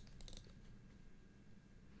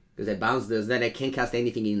 Because I bounce this, then I can't cast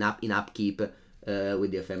anything in upkeep with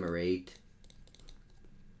the Ephemerate.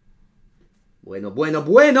 Bueno, bueno,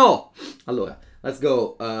 bueno! Allora, let's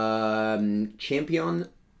go Champion.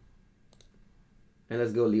 And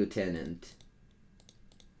let's go Lieutenant.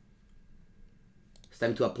 It's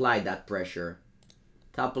time to apply that pressure.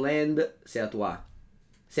 Top land, c'est à toi.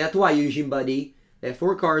 C'est à toi, Eugene, buddy. They have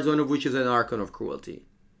 4 cards, one of which is an Archon of Cruelty.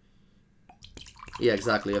 Yeah,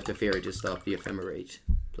 exactly. You have to Fairy to stop the Ephemerate.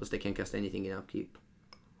 Plus, they can't cast anything in upkeep.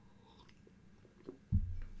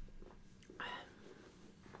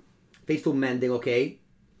 Faithful Mending, okay.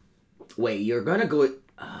 Wait, you're gonna go...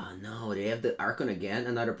 Oh, no. They have the Archon again?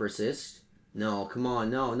 Another Persist? No, come on.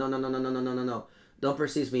 No, no, no, no, no, no, no, no, no, no. Don't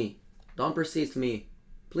persist me. Don't persist me.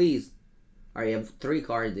 Please. Alright, you have 3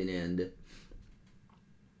 cards in end.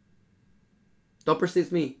 Don't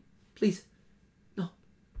persist me. Please. No.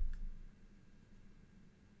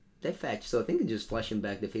 They fetch, so I think it's just flashing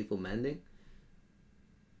back the Faithful Mending.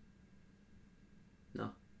 No.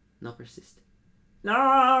 No persist.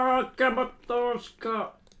 No, Kabatoshka.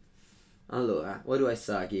 Allora, what do I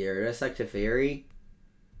suck here? Do I suck Teferi?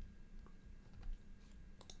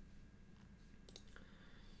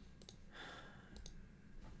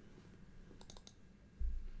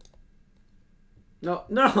 No,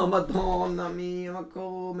 no, madonna mia, ma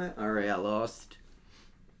come? Alright, I lost.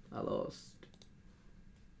 I lost.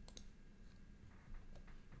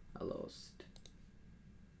 I lost.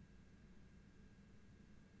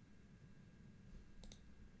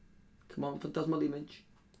 Come on, Phantasmal Image.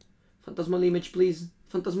 Phantasmal Image, please.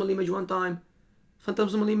 Phantasmal Image 1 time.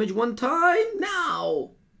 Phantasmal Image 1 time,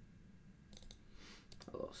 now!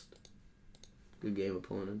 I lost. Good game,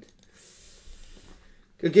 opponent.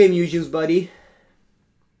 Good game, Eugene's buddy.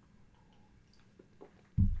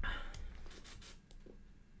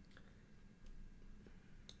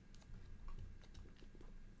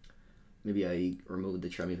 Maybe I remove the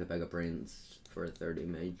Charming Pepega Prince for a 3rd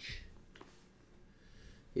image.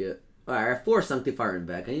 Yeah. Alright, I have 4 Sanctifier in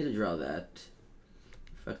back. I need to draw that.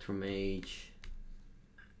 Effect from Mage.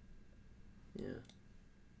 Yeah.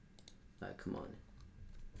 Alright, come on.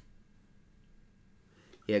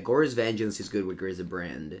 Yeah, Gore's Vengeance is good with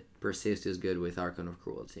Grizabrand. Persist is good with Archon of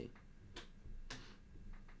Cruelty.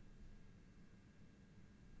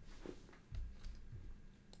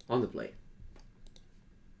 On the play.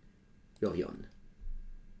 Yovion.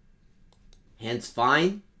 Hand's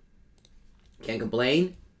fine. Can't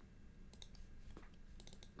complain.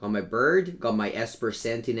 Got my bird. Got my Esper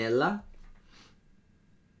Sentinella.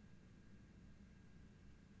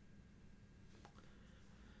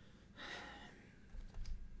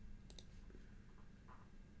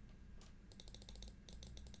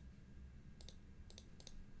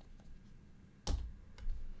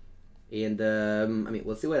 And I mean,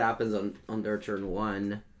 we'll see what happens on their turn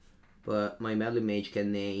 1. But my Meddling Mage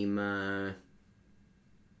can name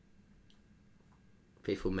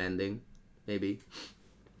Faithful Mending, maybe.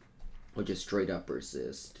 Or just straight up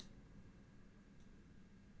Persist.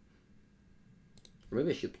 Or maybe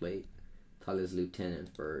I should play Talia's Lieutenant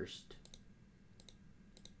first.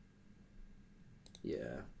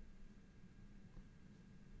 Yeah.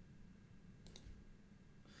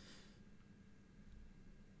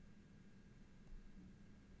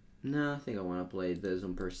 No, I think I want to play this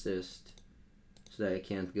on Persist. So that I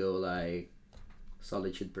can't go like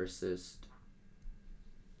Solitude Persist.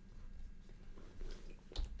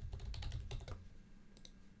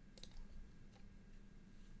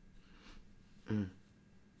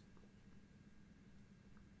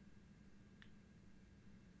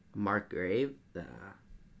 Markgrave.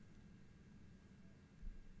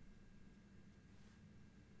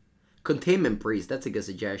 Containment Priest, that's a good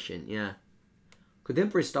suggestion, yeah.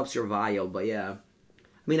 Containment Priest stops your vial, but yeah.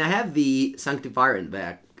 I mean, I have the Sanctifier in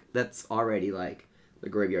back. That's already like the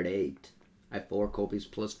Graveyard 8. I have 4 copies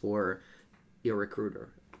plus 4 your Recruiter.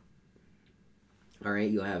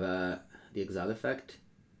 Alright, you have the Exile effect.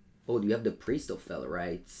 Oh, you have the Priest of Fell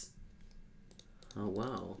Rights. Oh,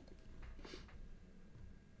 wow.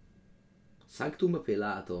 Sanctum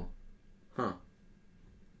Pelato. Huh.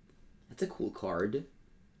 That's a cool card.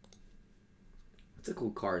 That's a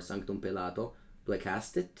cool card, Sanctum Pelato. Do I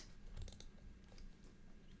cast it?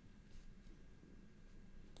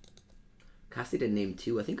 Cast it in name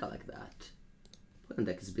 2. I think I like that. Put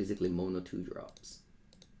deck is basically mono 2-drops.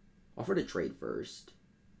 Offer the trade first.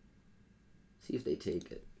 See if they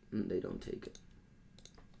take it. They don't take it.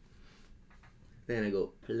 Then I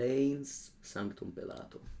go Plains Sanctum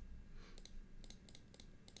Pelato.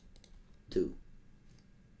 2.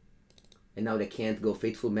 And now they can't go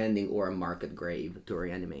Fateful Mending or a Market Grave to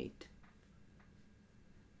reanimate.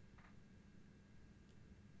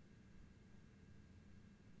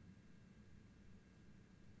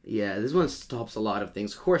 Yeah, this one stops a lot of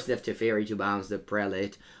things. Of course, they have Teferi to bounce the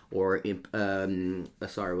Prelate, or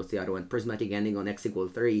sorry, what's the other one? Prismatic Ending on X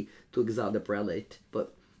 = 3 to exile the Prelate.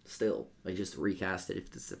 But still, I just recast it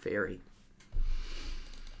if it's Teferi.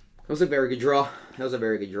 That was a very good draw. That was a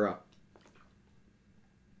very good draw.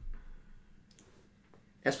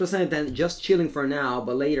 Esper then just chilling for now,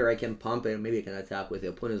 but later I can pump it and maybe I can attack with the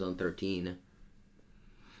opponents on 13.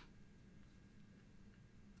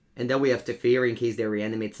 And then we have Teferi in case they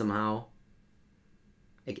reanimate somehow.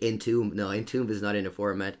 Like Entomb. No, Entomb is not in the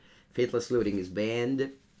format. Faithless Looting is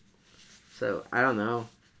banned. So, I don't know.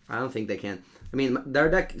 I don't think they can. I mean,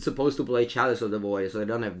 their deck is supposed to play Chalice of the Void, so they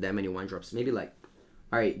don't have that many 1-drops. Maybe like...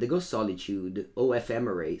 Alright, they go Solitude. Oh,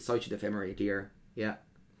 Ephemerate. Solitude Ephemerate here. Yeah.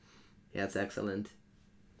 Yeah, that's excellent.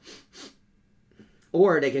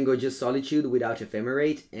 Or they can go just Solitude without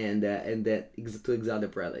Ephemerate and then to exile the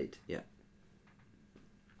Prelate. Yeah.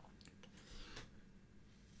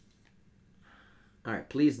 Alright,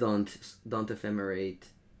 please don't Ephemerate.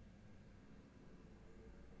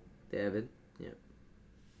 They have it? Yeah.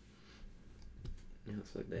 Yeah,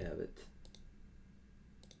 looks like they have it.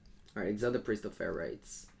 Alright, exile the Priest of Fair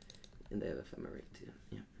Rights. And they have Ephemerate too.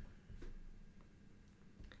 Yeah.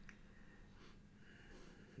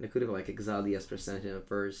 They could have like exiled the Esper Sentinel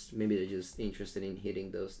first. Maybe they're just interested in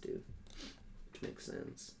hitting those two. Which makes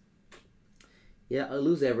sense. Yeah, I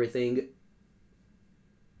lose everything.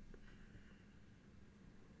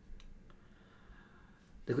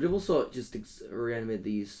 They could have also just reanimate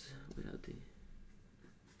these without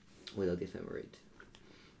the Ephemerate.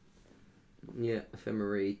 Yeah,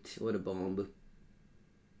 Ephemerate. What a bomb.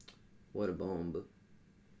 What a bomb.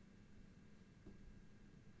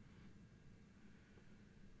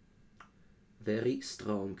 Very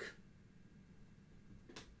strong.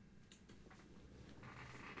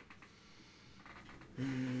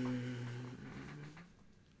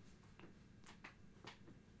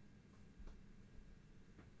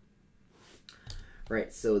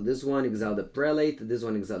 Right, so this one exile the Prelate, this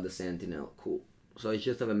one exile the Sentinel. Cool. So I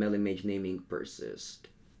just have a melee mage naming Persist.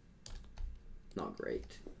 Not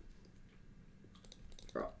great.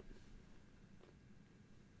 Draw.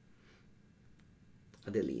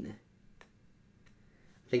 Adeline.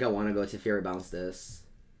 I think I want to go to Fury Bounce this.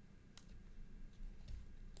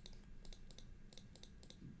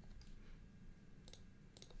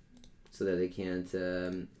 So that they can't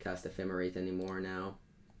cast Ephemerate anymore now.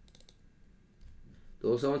 Do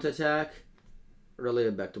also want to attack. Relay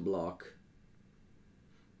back to block.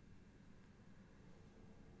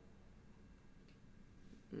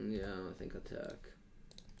 Yeah, I think attack.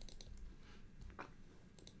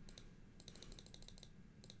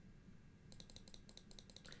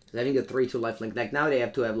 So having a 3/2 lifelink, like now they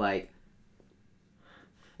have to have like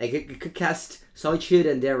it could cast Solitude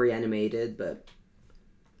and they're reanimated, but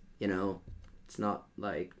you know, it's not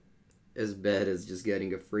like as bad as just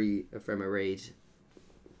getting a free Ephemerate.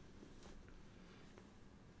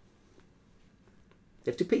 They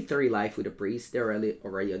have to pay 30 life with a priest. They're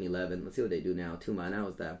already on 11. Let's see what they do now. 2 mana.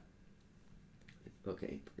 How's that?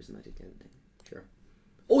 Okay, prismatic ending. Sure.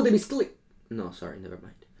 Oh, they misclick. No, sorry, never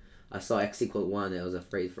mind. I saw X = 1. I was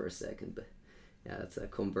afraid for a second, but yeah, that's a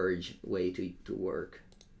converge way to work.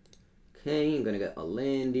 Okay, I'm gonna get a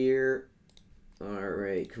land here. All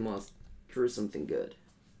right, come on, draw something good.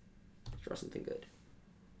 Draw something good.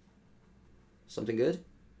 Something good.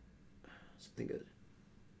 Something good.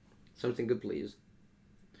 Something good, please.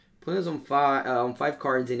 Opponents on 5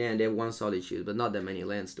 cards in hand, they have 1 Solitude, but not that many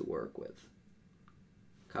lands to work with.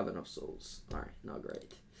 Coven of Souls. Alright, not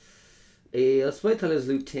great. Let's play Talis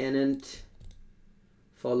Lieutenant,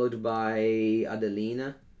 followed by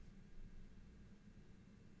Adelina.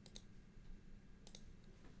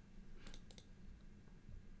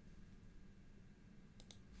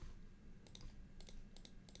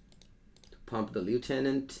 To pump the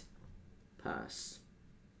Lieutenant. Pass.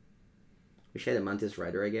 We should have a Mantis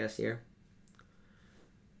Rider, I guess, here.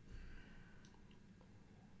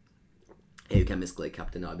 Hey, you can misclick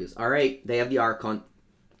Captain Obvious. Alright, they have the Archon.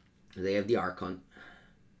 They have the Archon.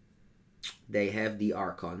 They have the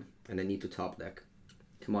Archon. And I need to top deck.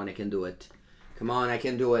 Come on, I can do it. Come on, I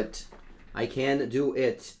can do it. I can do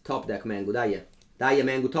it. Top deck, Mango. Daya. Daya,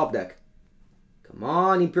 Mango, top deck. Come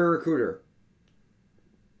on, Imperial Recruiter.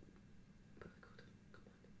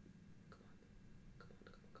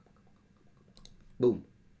 Boom.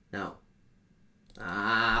 Now.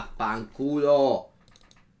 Ah, fanculo.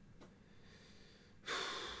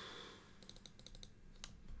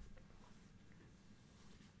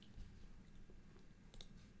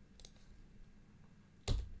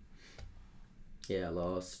 Yeah,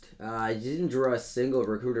 lost. I didn't draw a single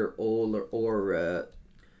Recruiter or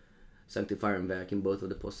Sanctifier and Vac in both of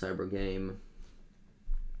the post-cyber game.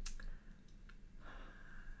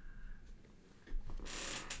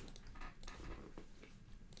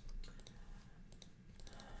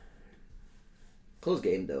 Close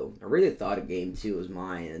game though. I really thought game 2 was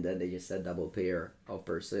mine, and then they just said double pair of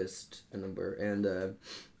Persist and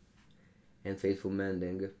Faithful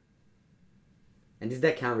Mending. And this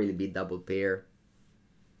deck can't really be double pair.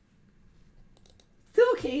 Still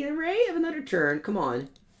okay, Ray. Have another turn. Come on,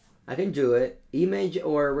 I can do it. Image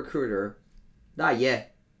or Recruiter. Ah, yeah.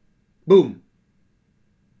 Boom.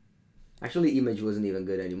 Actually, Image wasn't even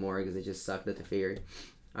good anymore because it just sucked at the Fairy.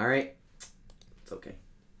 All right, it's okay.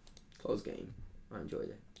 Close game. I enjoyed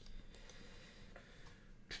it.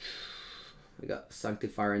 We got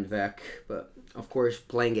Sanctifier and Vec, but of course,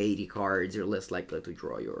 playing 80 cards, you're less likely to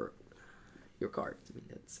draw your cards. I mean,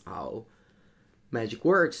 that's how Magic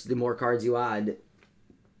works. The more cards you add,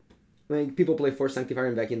 I mean, people play 4 Sanctifier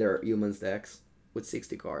and Vec in their humans decks with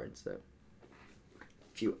 60 cards. So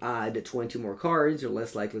if you add 20 more cards, you're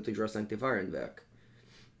less likely to draw Sanctifier and Vec.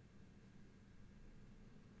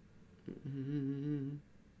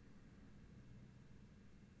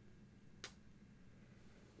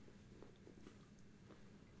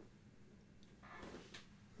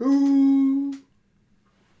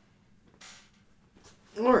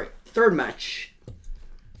 Alright, third match.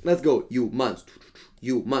 Let's go. Humans.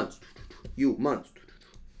 Humans. Humans.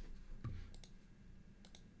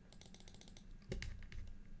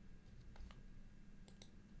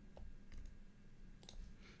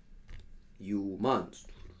 Humans.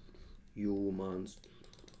 Humans.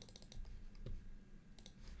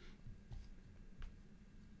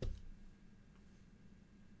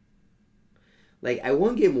 Like, I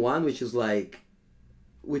won game 1, which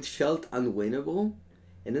felt unwinnable.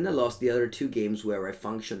 And then I lost the other 2 games where I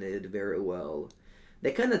functioned very well.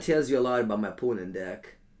 That kind of tells you a lot about my opponent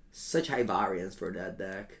deck. Such high variance for that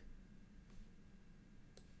deck.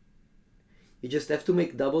 You just have to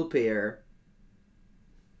make double pair.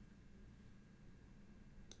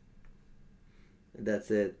 And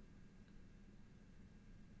that's it.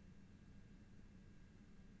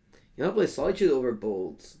 You want to play Solitude over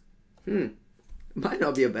Bolts? Might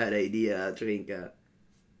not be a bad idea, Trinka.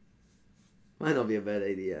 Might not be a bad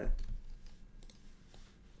idea.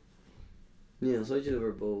 Yeah, Solitude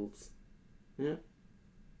over Bolts. Yeah.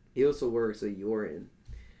 He also works with Yorion.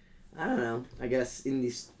 I don't know. I guess in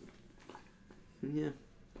this... Yeah.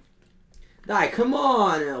 Die, come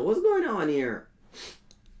on! What's going on here?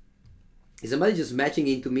 Is somebody just matching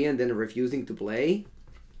into me and then refusing to play?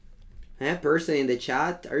 Huh? Person in the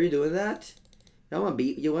chat, are you doing that? You don't want to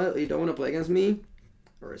you don't want to play against me?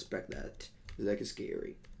 I respect that. This deck is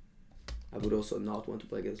scary. I would also not want to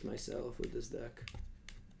play against myself with this deck.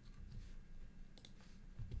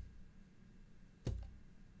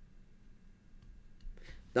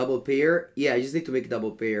 Double pair? Yeah, I just need to make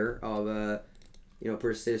double pair of you know,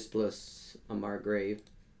 Persist plus a Margrave.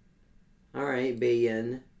 Alright,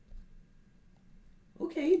 Bayan.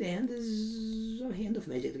 Okay, then this is a hand of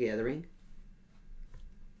Magic the Gathering.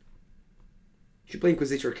 Should play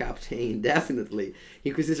Inquisitor Captain, definitely.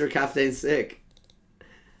 Inquisitor Captain sick.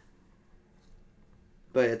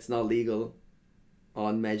 But it's not legal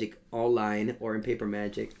on Magic Online or in Paper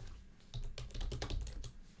Magic.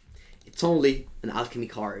 It's only an alchemy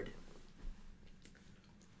card.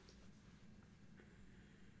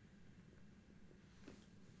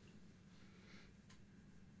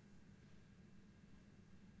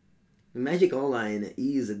 Magic Online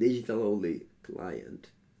is a digital only client,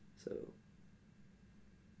 so.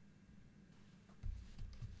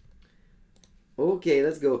 Okay,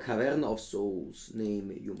 let's go. Cavern of Souls.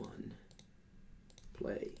 Name human.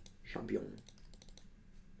 Play. Champion.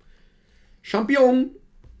 Champion!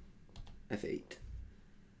 F8.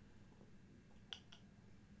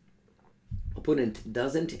 Opponent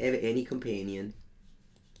doesn't have any companion.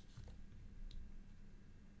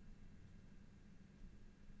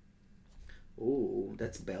 Oh,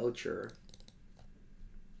 that's Belcher.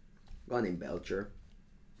 Guy named Belcher.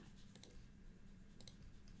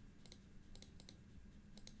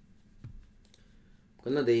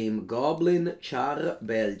 Gonna name Goblin Char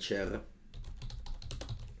Belcher.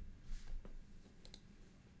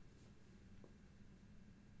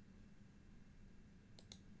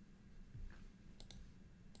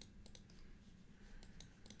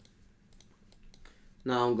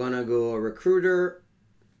 Now I'm gonna go Recruiter.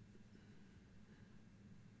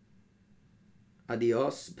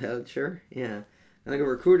 Adios, Belcher. Yeah. I'm gonna go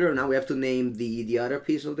Recruiter. Now we have to name the other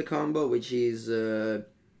piece of the combo, which is the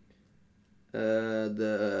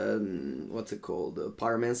what's it called? The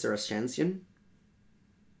Pyromancer Ascension.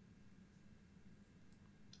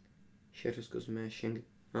 Shadows Go Smashing.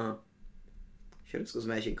 Shadows Go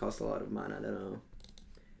Smashing costs a lot of mana. I don't know.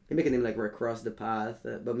 Maybe I can name like Recross the Path,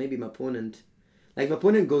 but maybe my opponent. Like, if my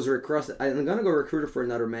opponent goes Recross... I'm gonna go Recruiter for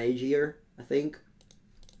another Mage here, I think.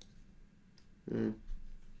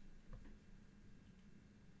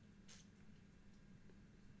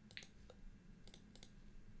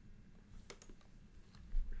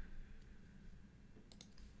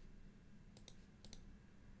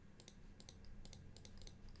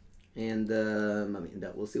 And, I mean,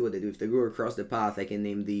 that we'll see what they do. If they go across the path, I can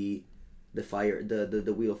name the fire,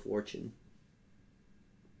 the Wheel of Fortune.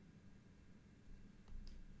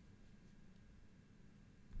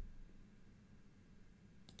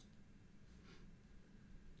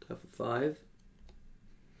 Top of 5.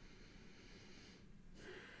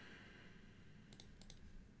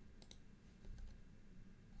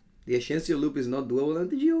 The Ascension loop is not doable on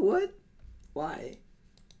MTGO? What? Why?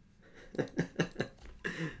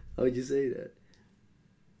 How would you say that?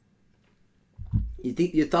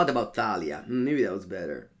 You thought about Thalia? Maybe that was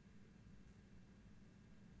better.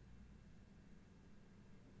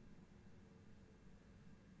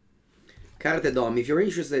 Carte Dom. If you're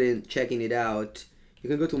interested in checking it out, you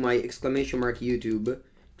can go to my !YouTube,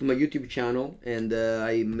 to my YouTube channel, and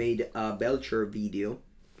I made a Belcher video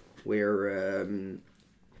where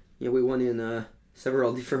we won in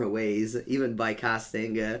several different ways, even by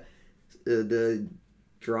casting the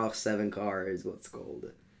draw 7 cards, what's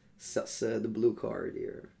called the blue card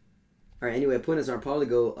here. Alright, anyway, opponents are probably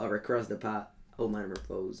go across the path. Oh, Minor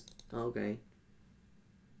Foes. Okay.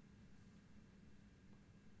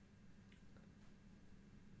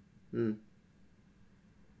 What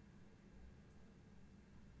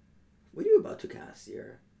are you about to cast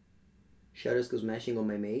here? Shadows Go Smashing on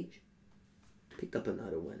my mage? Picked up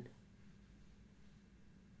another one.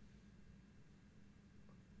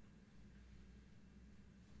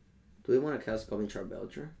 Do we want to cast Goblin Char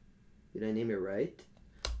Belcher? Did I name it right?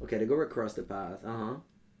 Okay, to go across the path.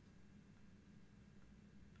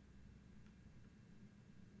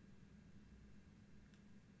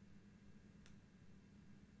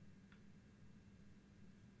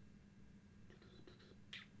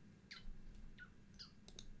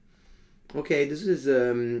 Okay, this is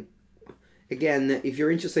again, if you're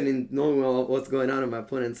interested in knowing what's going on my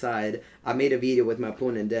opponent's side, I made a video with my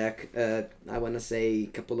opponent deck, I want to say a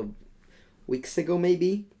couple of weeks ago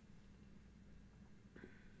maybe.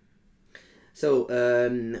 So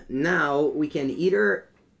now we can either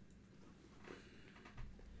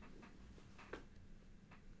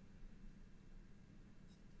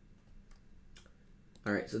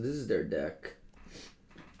alright, so this is their deck.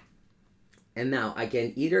 And now I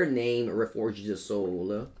can either name Reforge the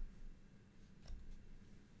Soul.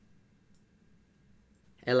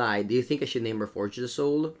 Eli, do you think I should name Reforge the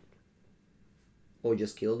Soul? Or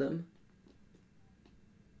just kill them?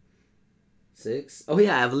 6? Oh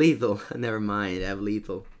yeah, I have lethal. Never mind, I have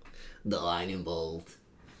lethal. The Lightning Bolt.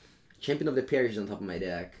 Champion of the Parish is on top of my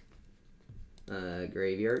deck.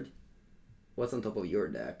 Graveyard. What's on top of your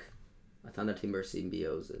deck? A Thunder Timber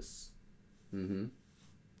Symbiosis.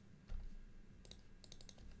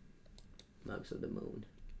 Maps of the Moon.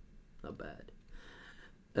 Not bad.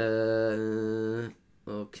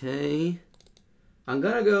 Okay. I'm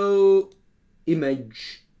gonna go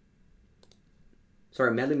Image.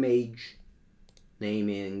 Sorry, Metal Mage.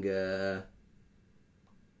 Naming, I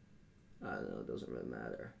don't know, it doesn't really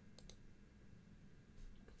matter.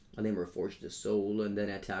 I'll name Reforge the Soul and then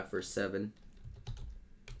attack for 7.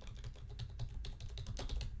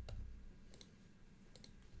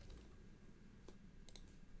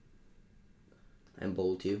 And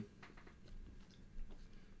bolt you.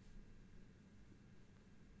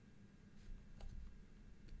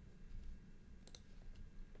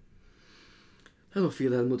 Hello,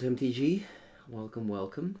 Field Helmut MTG. Welcome,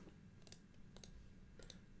 welcome.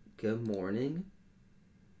 Good morning.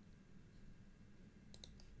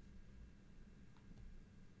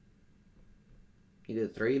 You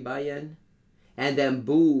did 3 buy-in. And then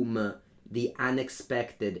boom, the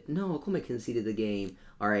unexpected. No, Kuma conceded the game.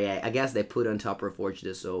 Alright, I guess they put on top Reforge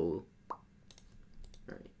the Soul.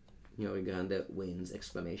 Alright. Uganda wins,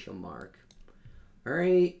 exclamation mark.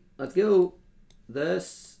 Alright, let's go.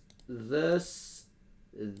 This.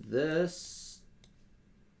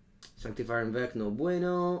 Sanctifier and Vec, no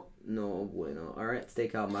bueno. No bueno. Alright, let's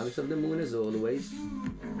take out Magus of the Moon as always.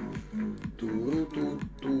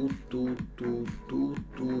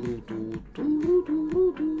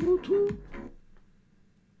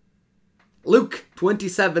 Luke,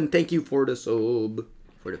 27, thank you for the sub.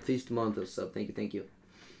 For the 5th month of sub. Thank you.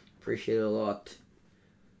 Appreciate it a lot.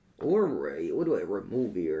 Alright, what do I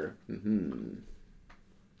remove here?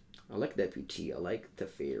 I like Deputy, I like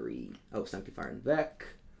Teferi. Oh, Sanctifier and Vec.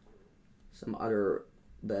 Some other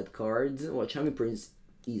bad cards. Well, Charming Prince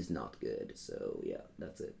is not good, so yeah,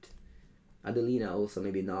 that's it. Adelina also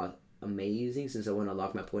maybe not amazing since I want to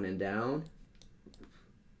lock my opponent down.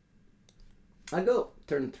 I go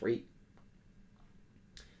turn 3.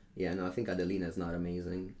 Yeah, no, I think Adelina is not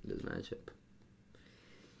amazing in this matchup.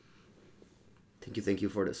 Thank you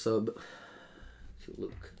for the sub to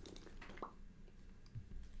Luke.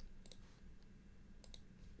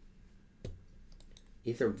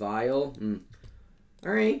 Ether Vial.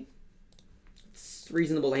 Alright. It's a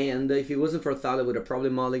reasonable hand. If it wasn't for Thalia, I would have probably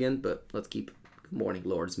mulligan, but let's keep. Good morning,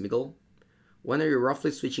 Lord Smiggle. When are you roughly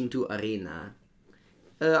switching to Arena?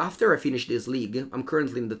 After I finish this league, I'm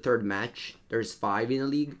currently in the 3rd match. There's 5 in the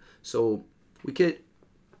league, so we could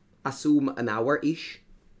assume an hour-ish.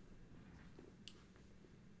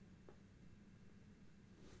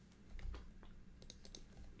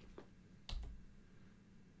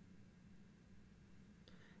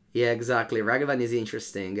 Yeah, exactly. Ragavan is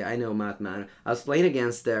interesting. I know, Mattman. I was playing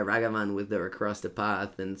against Ragavan with the Across the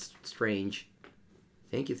Path, and it's strange.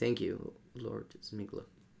 Thank you, Lord Smigla.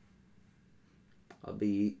 I'll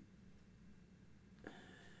be...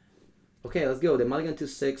 Okay, let's go. The mulligan to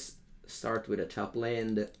 6. Start with a top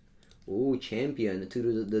land. Ooh, Champion to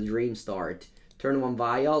do the dream start. Turn 1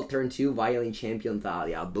 Vial, turn 2 Vial in Champion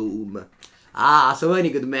Thalia. Boom. Ah, so many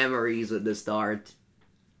good memories with the start.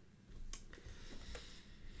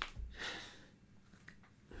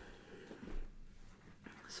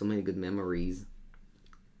 So many good memories.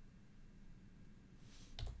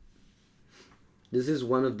 This is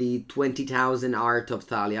one of the 20,000 art of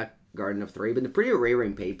Thalia, Garden of Thraben. Pretty rare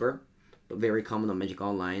in paper, but very common on Magic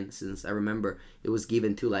Online, since I remember it was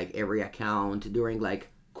given to like every account during like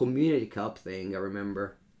Community Cup thing, I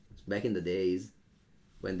remember. Back in the days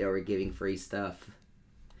when they were giving free stuff.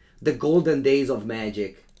 The golden days of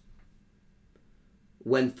Magic.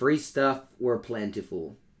 When free stuff were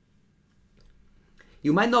plentiful.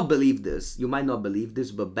 You might not believe this. You might not believe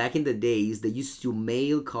this, but back in the days, they used to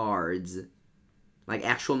mail cards. Like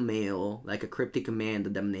actual mail. Like a Cryptic Command, the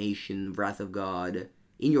Damnation, Wrath of God.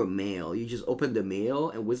 In your mail. You just opened the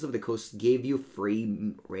mail, and Wizard of the Coast gave you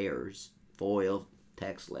free rares. Foil,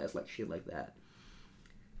 textless, like shit like that.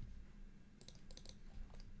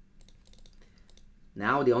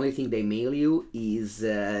 Now the only thing they mail you is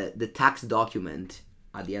the tax document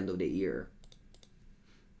at the end of the year.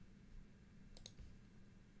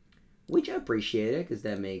 Which I appreciate it, because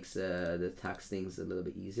that makes the tax things a little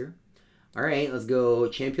bit easier. Alright, let's go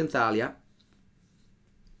Champion Thalia.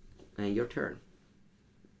 And your turn.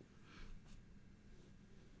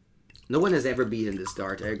 No one has ever beaten this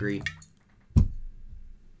start, I agree.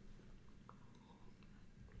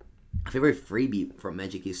 A favorite freebie from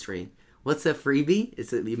Magic history. What's a freebie?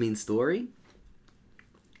 You mean story?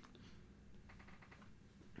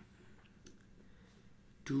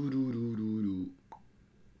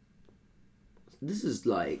 This is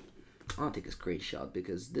like, I'll take a screenshot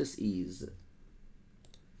because this is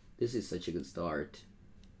such a good start.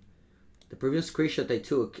 The previous screenshot I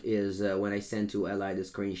took is when I sent to Eli the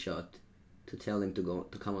screenshot to tell him to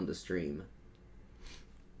come on the stream.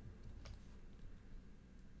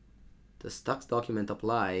 Does tax document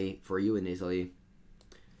apply for you in Italy?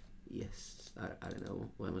 Yes. I don't know.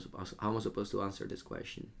 How am I supposed to answer this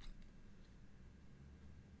question?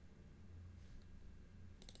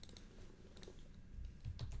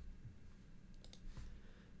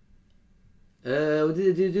 What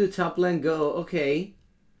did you do? Top lane go. Okay.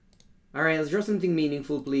 Alright, let's draw something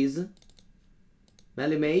meaningful, please.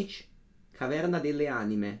 Melee Mage. Caverna delle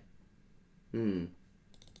Anime.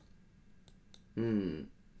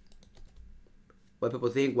 What people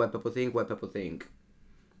think, what people think, what people think.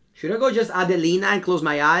 Should I go just Adelina and close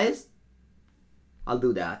my eyes? I'll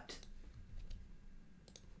do that.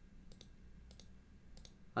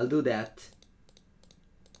 I'll do that.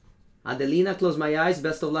 Adelina, close my eyes.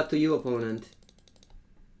 Best of luck to you, opponent.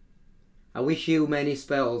 I wish you many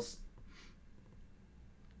spells.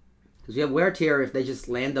 Because we have Wear Tear if they just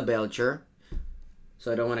land the Belcher.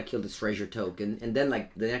 So I don't want to kill this treasure token. And then,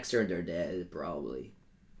 like, the next turn they're dead, probably.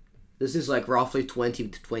 This is, like, roughly 20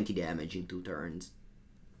 to 20 damage in 2 turns.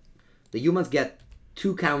 The humans get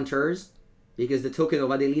 2 counters. Because the token of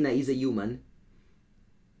Adelina is a human.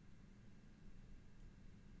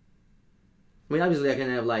 I mean, obviously I can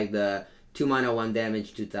have, like, the 2 mana 1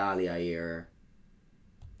 damage to Thalia here.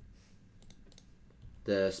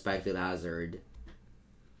 The Spikefield Hazard.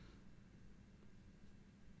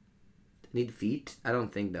 Need feet? I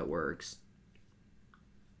don't think that works.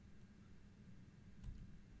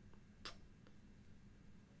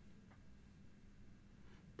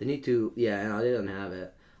 They need to... Yeah, no, they don't have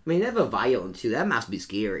it. I mean, they have a Violent, too. That must be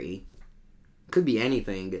scary. Could be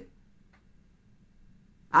anything.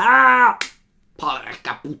 Ah!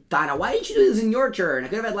 Porca puttana. Why didn't you do this in your turn? I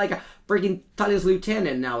could have had, like, a freaking Thalia's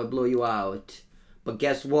Lieutenant now would blow you out. But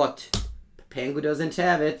guess what? Pengu doesn't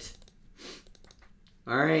have it.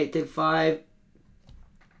 Alright, take 5.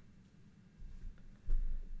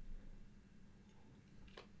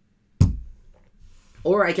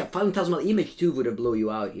 Or I can Phantasmal Image too would have blow you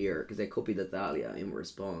out here, because I copied the Thalia in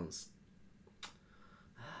response.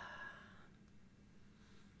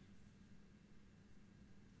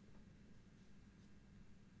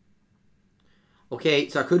 Okay,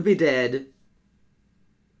 so I could be dead.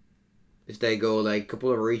 If they go like a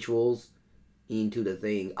couple of rituals into the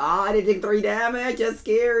thing. Ah, I didn't take 3 damage. That's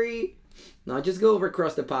scary. No, just go over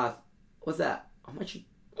across the path. What's that? How much?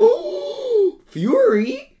 Oh,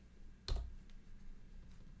 Fury.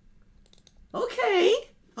 Okay.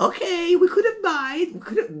 Okay, we could have died. We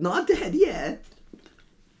could have not dead yet.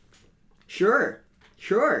 Sure.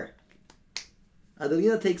 Sure.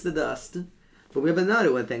 Adelina takes the dust. But we have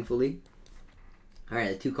another one, thankfully.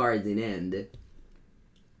 Alright, 2 cards in end.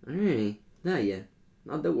 Alright. Not yet.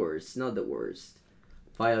 Not the worst. Not the worst.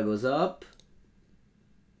 File goes up.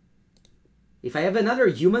 If I have another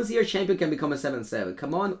humans here, champion can become a 7/7.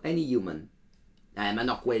 Come on, any human. Ma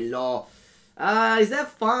no quello. Is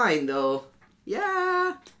that fine, though?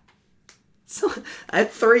 Yeah. So, I had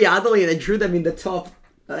 3 Adeline and I drew them in the top,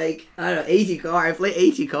 like, I don't know, 80 cards. I played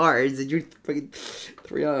 80 cards and drew freaking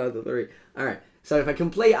 3 out of the 3. Alright. So if I can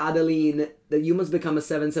play Adeline, the humans become a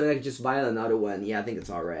 7/7, I can just buy another one. Yeah, I think it's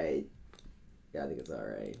alright. Yeah, I think it's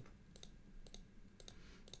alright.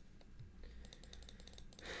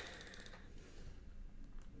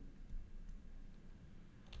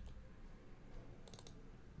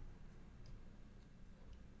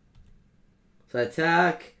 So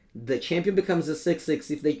attack, the champion becomes a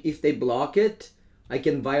 6/6. If they block it, I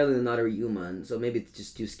can violate another human. So maybe it's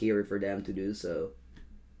just too scary for them to do so.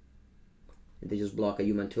 And they just block a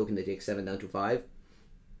human token, they take 7 down to 5.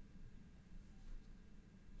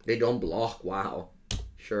 They don't block, wow.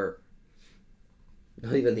 Sure.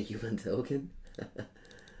 Not even the human token?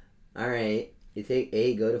 Alright. You take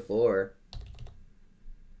 8, go to 4.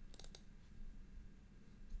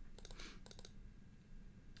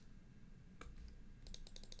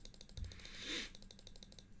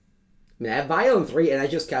 I mean, I have Violent 3 and I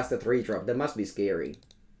just cast a 3-drop. That must be scary.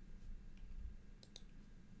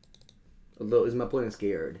 Although, is my opponent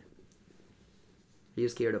scared? Are you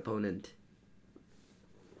scared, opponent?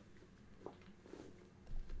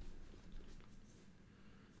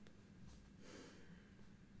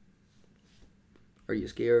 Are you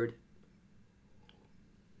scared?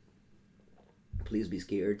 Please be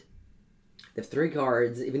scared. They have 3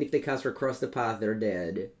 cards. Even if they cast for Cross the Path, they're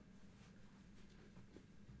dead.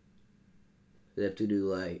 They have to do,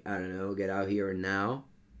 like, I don't know, get out here and now.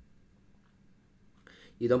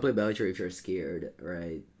 You don't play Belcher if you're scared,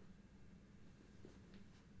 right?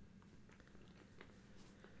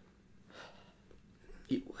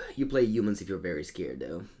 You play humans if you're very scared,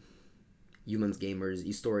 though. Humans gamers,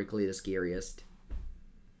 historically the scariest.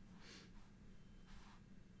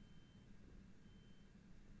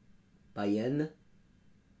 Bayen.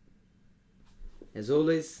 As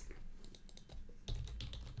always.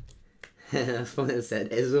 Opponent said,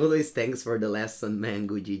 as always, thanks for the lesson,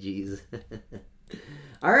 Mango GG's.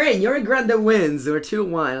 Alright, Yuri Grande wins. We're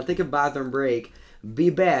 2-1. I'll take a bathroom break. Be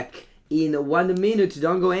back in 1 minute.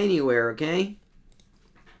 Don't go anywhere, okay?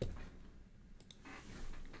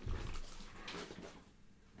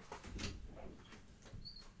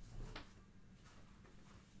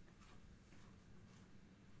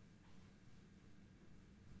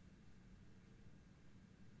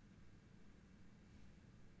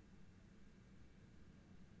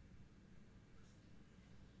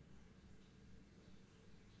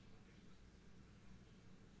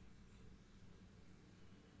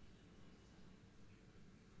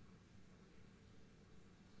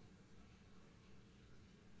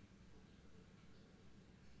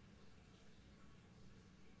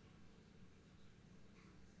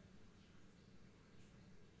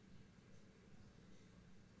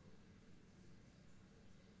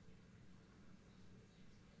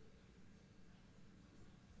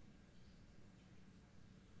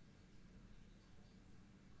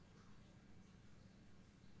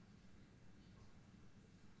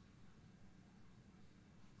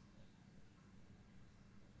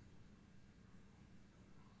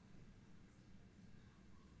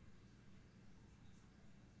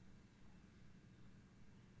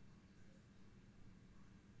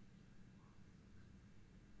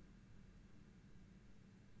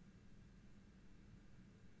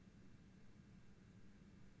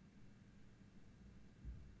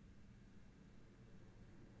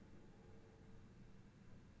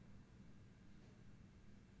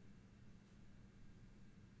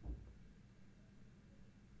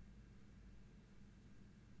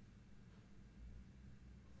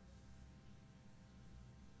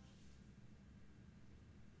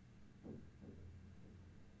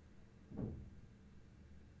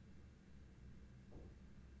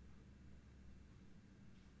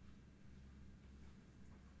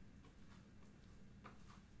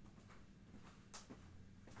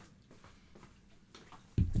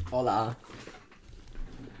 Hola.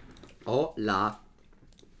 Hola.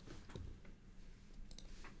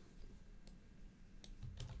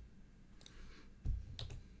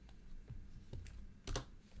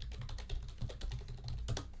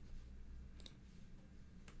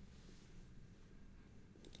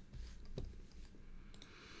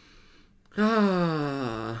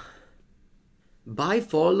 Buy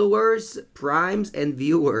followers, primes, and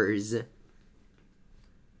viewers.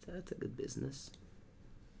 That's a good business.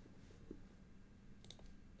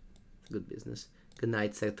 Good business. Good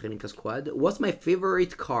night, Sectrinica Squad. What's my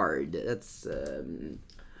favorite card? That's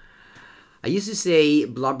I used to say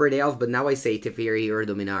Bloodbraid Elf, but now I say Teferi or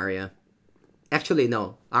Dominaria. Actually,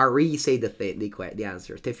 no. I re-say the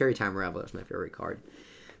answer. Teferi Time Raveler is my favorite card.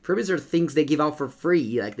 Freebies are things they give out for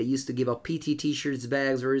free. Like they used to give out PT t-shirts,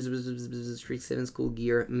 bags, or Street 7 school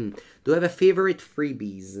gear. Do I have a favorite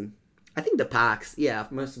freebies? I think the packs. Yeah,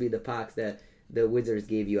 it must be the packs that the Wizards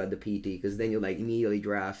gave you at the PT. Because then you like immediately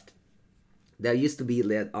draft. That used to be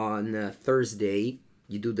led on Thursday.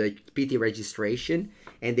 You do the PT registration,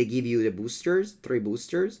 and they give you the boosters, 3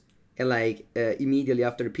 boosters, and like immediately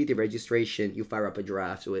after the PT registration, you fire up a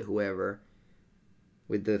draft with whoever,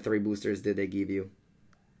 with the 3 boosters that they give you.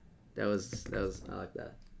 That was I like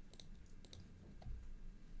that.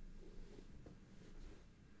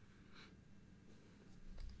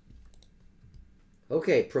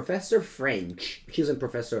 Okay, Professor French. She's in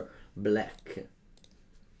Professor Black.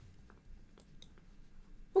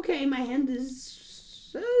 Okay, my hand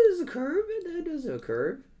is a curve. It does a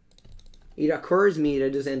curve. It occurs me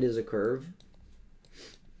that this end is a curve.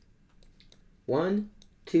 1,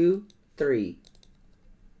 2, 3.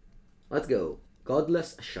 Let's go.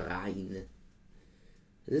 Godless Shrine.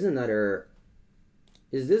 Is this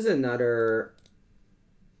another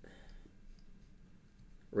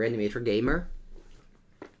Reanimator Gamer?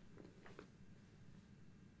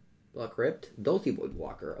 Block Crypt. Dolty Void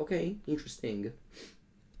Walker. Okay, interesting.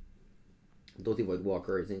 Dolty Void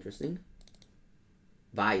Walker is interesting.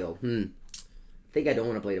 Bio. I think I don't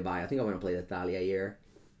want to play the Bio. I think I want to play the Thalia here.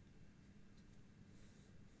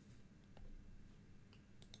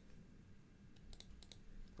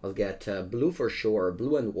 I'll get blue for sure.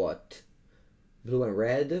 Blue and what? Blue and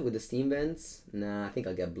red with the steam vents? Nah, I think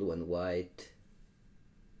I'll get blue and white.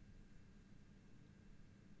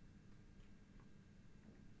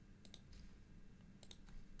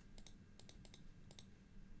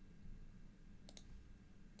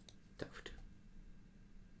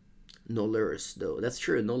 No lures, though. That's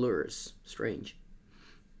true, no lures. Strange.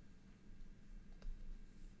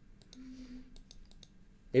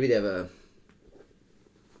 Maybe they have a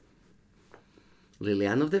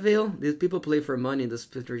Liliana of the Veil? These people play for money in the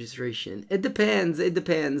split registration. It depends. It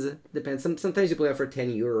depends. Depends. Sometimes you play for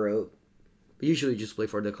 €10. But usually you just play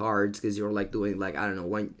for the cards because you're like doing like, I don't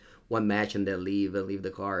know, one match and then leave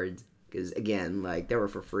the cards. Because again, like they were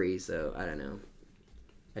for free, so I don't know.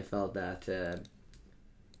 I felt that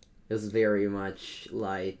it was very much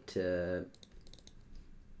light.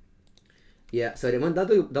 Yeah, so they went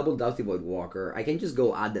double Doughty Void Walker. I can just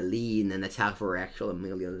go Adeline and attack for actual 1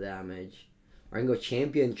 million damage. Or I can go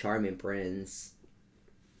Champion Charming Prince.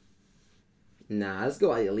 Nah, let's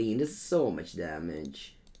go Adeline. This is so much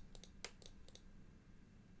damage.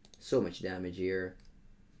 So much damage here.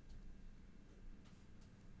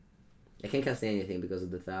 I can't cast anything because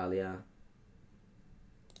of the Thalia.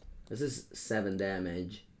 This is 7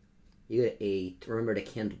 damage. You get 8. Remember, they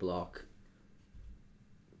can't block.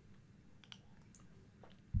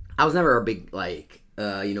 I was never a big, like,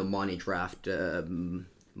 money draft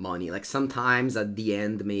money. Like, sometimes at the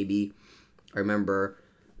end, maybe, I remember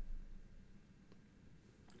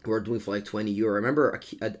we were doing for like €20. I remember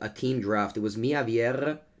a team draft. It was me,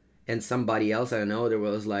 Javier, and somebody else. I don't know. There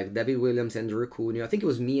was, like, David Williams, Andrew Cuneo. I think it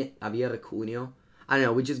was me, Javier, Cuneo. I don't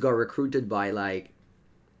know. We just got recruited by, like,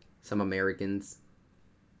 some Americans.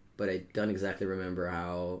 But I don't exactly remember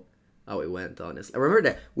how it went, honestly. I remember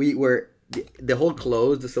that the hole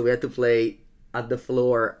closed, so we had to play at the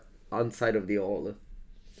floor on side of the hole.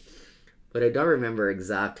 But I don't remember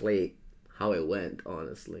exactly how it went,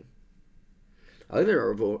 honestly. I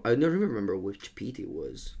don't remember which PT it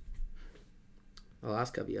was. I'll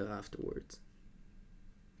ask Javier afterwards.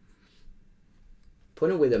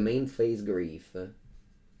 Put him with a main phase Grief.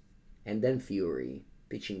 And then Fury.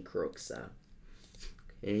 Pitching Crooks.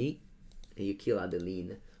 Okay, and you kill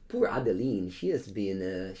Adeline. Poor Adeline. She has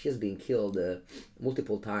been killed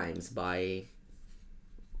multiple times by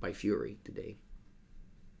Fury today.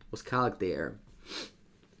 Was Kalk there?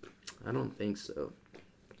 I don't think so.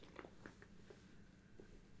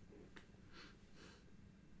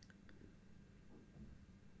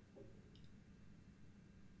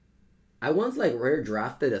 I once like rare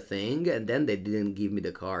drafted a thing and then they didn't give me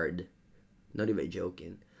the card. Not even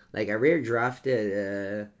joking. Like, I rare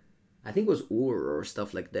drafted, I think it was Ur or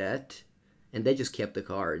stuff like that. And they just kept the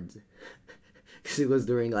cards. Because it was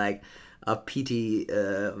during, like, a PT,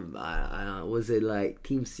 I don't know, was it, like,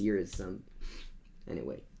 Team Series?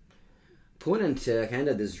 Anyway. Opponent kind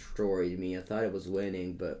of destroyed me. I thought it was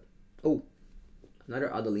winning, but... Oh!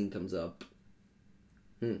 Another Adeline comes up.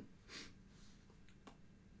 A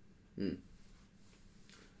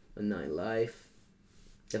 9 life.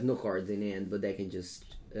 They have no cards in hand, but they can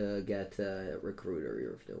just... get a recruiter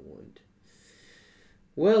here if they want.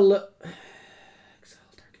 Well,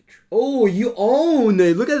 oh, you own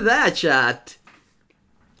it! Look at that, chat!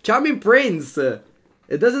 Charming Prince!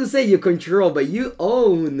 It doesn't say you control, but you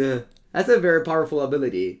own! That's a very powerful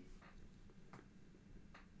ability.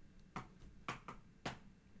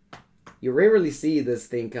 You rarely see this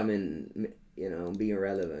thing coming, being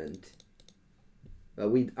relevant. But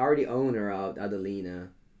we already own her out,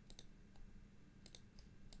 Adelina.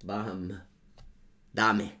 Bam.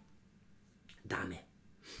 Dame.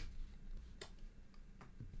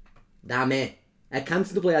 It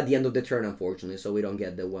comes to play at the end of the turn, unfortunately, so we don't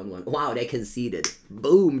get the 1-1. Wow, they conceded.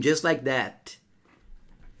 Boom, just like that.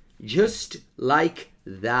 Just like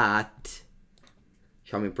that.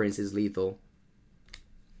 Charming Prince is lethal.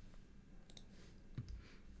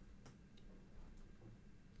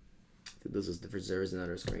 This is deserves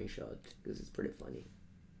another screenshot because it's pretty funny.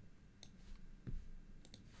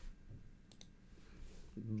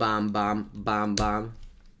 Bam, bam, bam, bam.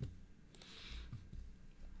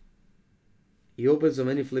 He opened so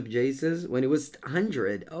many flip jaces when it was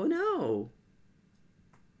 100. Oh no.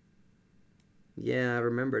 Yeah, I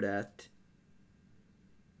remember that.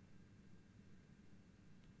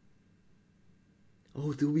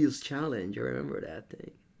 Oh, Dubious Challenge. I remember that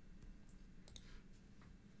thing.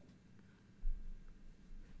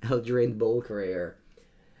 Eldraine Bulk Rare.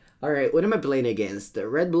 Alright, what am I playing against?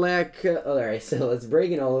 Red Black. Alright, so let's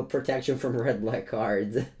bring in all protection from Red Black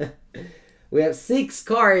cards. We have 6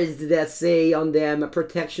 cards that say on them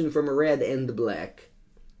protection from red and black.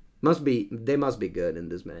 They must be good in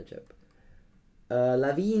this matchup.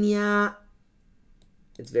 Lavinia.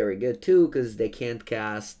 It's very good too because they can't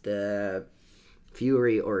cast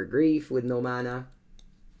Fury or Grief with no mana.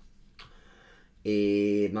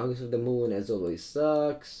 Magus of the Moon as always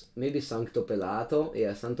sucks. Maybe Sancto Pelato.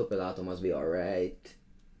 Yeah, Sancto Pelato must be alright.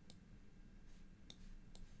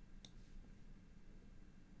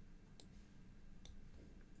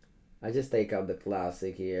 I just take out the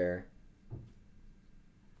classic here.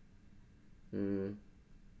 Show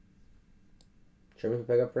me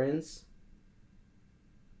Pega Prince.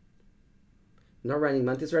 Not running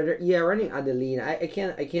Mantis Rider. Yeah, running Adelina.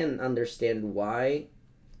 I can't understand why.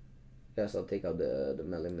 Guess I'll take out the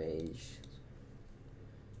melee mage.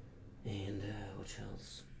 And what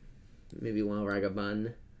else? Maybe one Ragavan.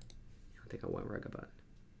 I'll take out one Ragavan.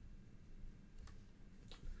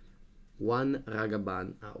 One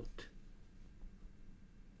Ragavan out.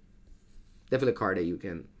 Definitely a card that you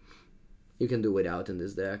can do without in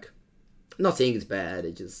this deck. I'm not saying it's bad,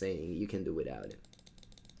 it's just saying you can do without it.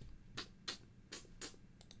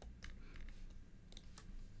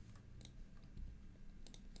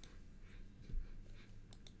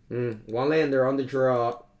 One lander on the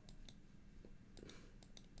draw.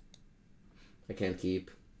 I can't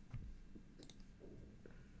keep.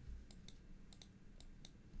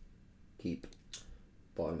 Keep.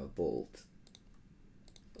 Bottom of Bolt.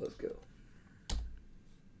 Let's go.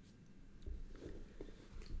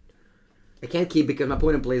 I can't keep because my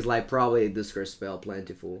opponent plays like probably Discard Spell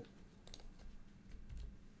Plentiful.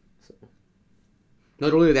 So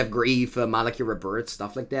not only do they have Grief, Malakir Rebirth,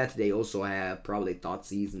 stuff like that, they also have probably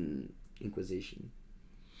Thoughtseize and Inquisition.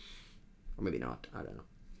 Or maybe not, I don't know.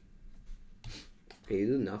 Okay, you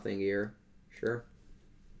do nothing here. Sure.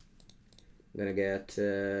 I'm gonna get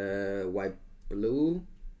white blue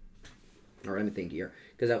or anything here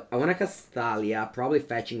because I want to cast Thalia, probably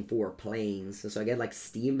fetching 4 planes, so I get like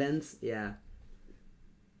Steam Vents. Yeah.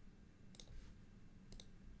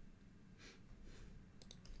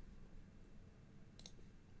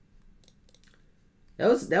 That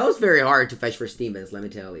was very hard to fetch for Steam Vents, let me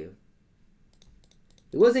tell you.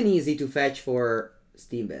 It wasn't easy to fetch for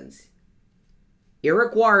Steam Vents. It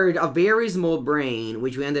required a very small brain,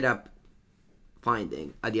 which we ended up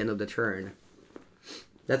finding at the end of the turn.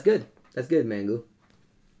 That's good. That's good, Mangu.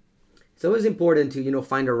 It's always important to, you know,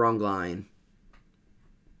 find a wrong line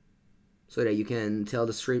so that you can tell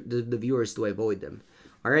the viewers to avoid them.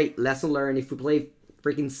 All right, lesson learned. If we play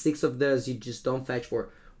freaking 6 of those, you just don't fetch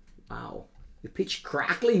for... Wow. You pitch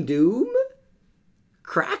Crackling Doom?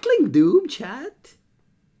 Crackling Doom, chat?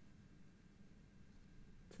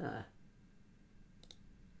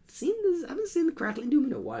 Seen this? I haven't seen the Crackling Doom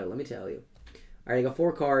in a while, let me tell you. Alright, I got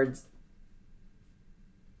 4 cards.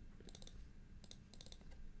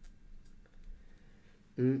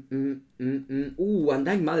 Ooh,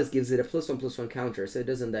 Undying Malice gives it a +1/+1 counter, so it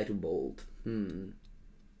doesn't die to Bolt. Porca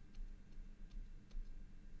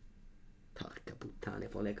puttana,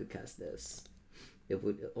 if only I could cast this.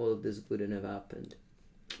 All of this wouldn't have happened.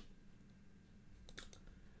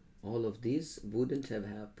 All of these wouldn't have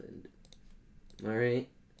happened. Alright.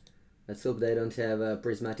 Let's hope they don't have a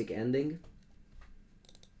prismatic ending.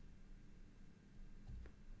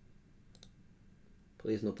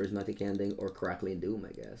 Please no prismatic ending or Crackling Doom,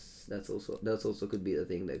 I guess. That's also could be the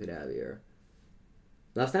thing they could have here.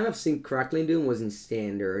 Last time I've seen Crackling Doom was in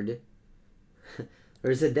Standard.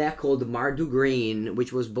 There's a deck called Mardu Green,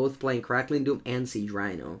 which was both playing Crackling Doom and Siege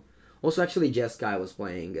Rhino. Also, actually, Jeskai was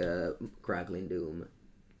playing Crackling Doom.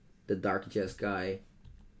 The Dark Jeskai.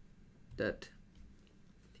 That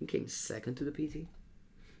I think came second to the PT,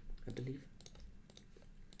 I believe.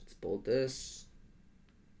 Let's bolt this.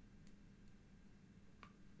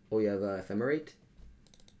 Oh, you have Ephemerate?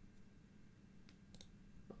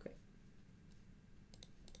 Okay.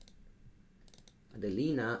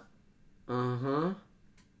 Adelina. Uh-huh.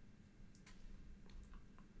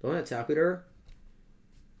 Don't attack with her.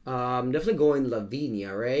 Definitely going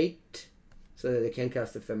Lavinia, right? so that they can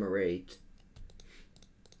cast Ephemerate.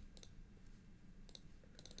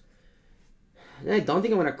 I don't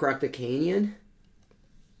think I'm gonna crack the Canyon.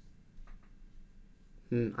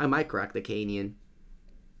 I might crack the Canyon.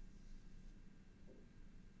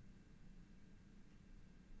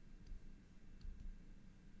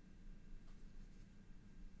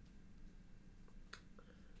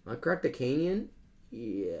 I crack the Canyon?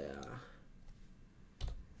 Yeah.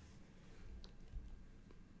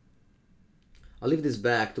 I'll leave this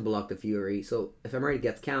back to block the Fury. So Ephemerate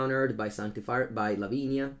gets countered by Sanctifier by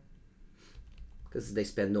Lavinia, because they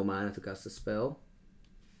spend no mana to cast a spell.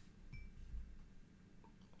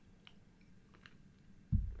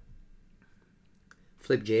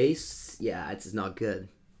 Flip Jace? Yeah, it's not good.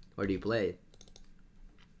 Or do you play it?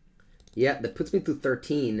 Yeah, that puts me to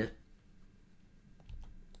 13.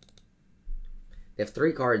 They have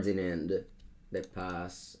 3 cards in hand. They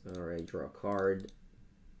pass. Alright, draw a card.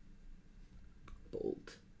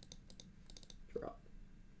 Bolt. Draw.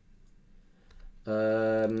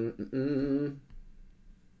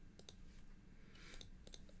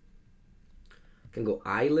 Can go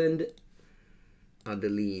Island.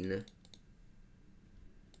 Adeline.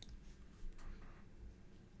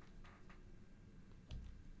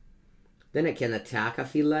 Then I can attack, I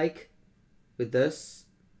feel like, with this.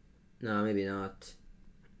 No, maybe not.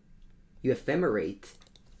 You Ephemerate.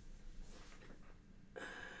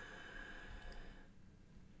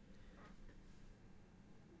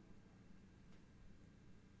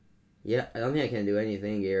 Yeah, I don't think I can do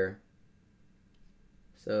anything here.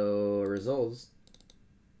 So, results.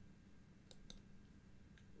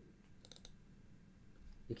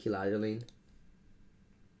 You kill Adeline.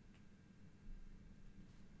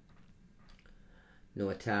 No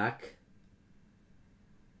attack.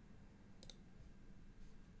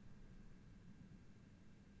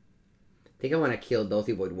 I think I want to kill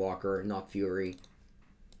Dolthy Voidwalker, not Fury.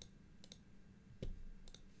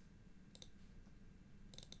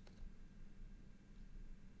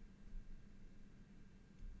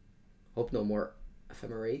 Hope no more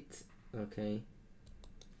Ephemerate. Okay.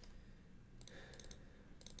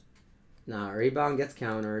 Nah, Rebound gets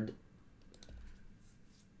countered.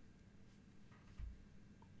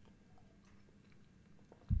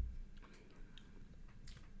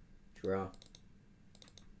 Draw.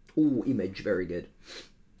 Ooh, Image, very good.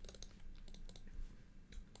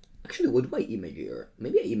 Actually, what do I image here?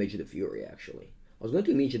 Maybe I image the Fury, actually. I was going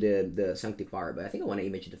to image the Sanctifier, but I think I want to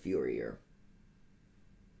image the Fury here.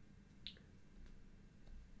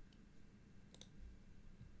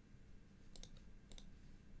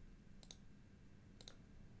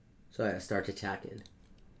 So I start attacking.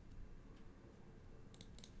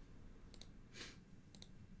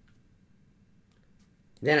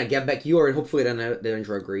 Then I get back Yor, and hopefully they don't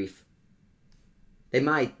draw Grief. They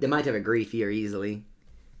might have a Grief here easily.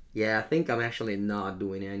 Yeah, I think I'm actually not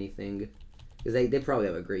doing anything, because they probably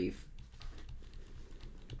have a Grief.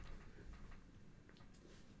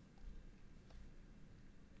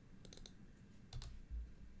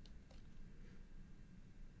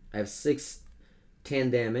 I have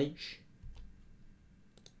 10 damage.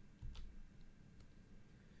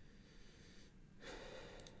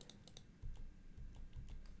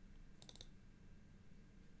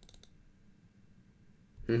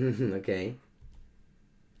 Okay.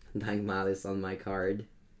 Dying Malice on my card.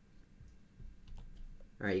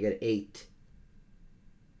 Alright, you got 8.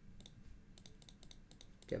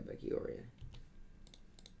 Get back Ioria.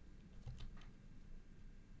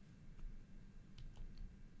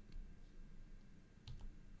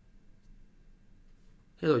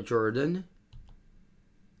 Hello, Jordan.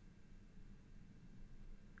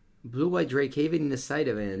 Blue-White Drakehaven in the side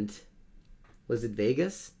event. Was it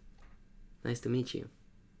Vegas? Nice to meet you.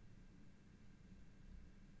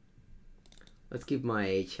 Let's keep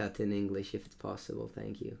my chat in English if it's possible.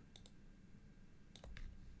 Thank you.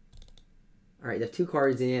 Alright, they have 2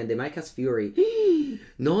 cards in hand. They might cast Fury.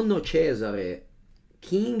 Nonno Cesare.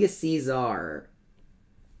 King Caesar.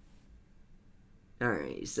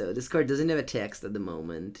 Alright, so this card doesn't have a text at the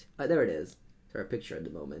moment. There it is. Or a picture at the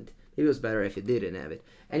moment. Maybe it was better if it didn't have it.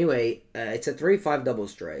 Anyway, it's a 3/5 double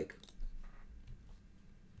strike.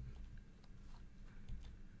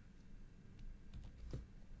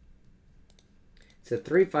 It's a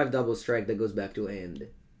 3/5 double strike that goes back to end.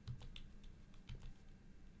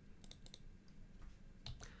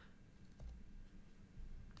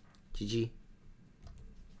 GG.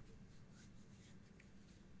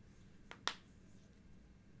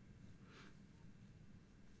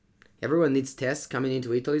 Everyone needs tests coming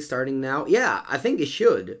into Italy starting now. Yeah, I think it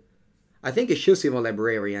should. I think it should see a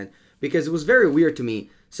librarian, because it was very weird to me.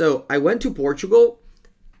 So I went to Portugal,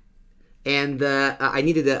 And I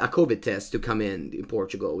needed a COVID test to come in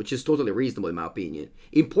Portugal, which is totally reasonable in my opinion.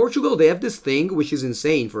 In Portugal, they have this thing which is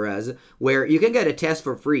insane for us, where you can get a test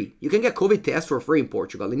for free. You can get COVID test for free in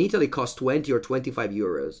Portugal. In Italy, it costs 20 or 25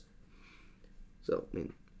 euros. So, I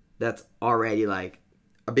mean, that's already like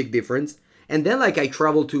a big difference. And then like I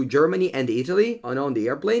traveled to Germany and Italy on the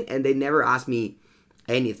airplane, and they never asked me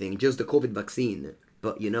anything, just the COVID vaccine.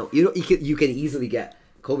 But you can easily get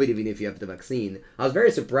COVID even if you have the vaccine. I was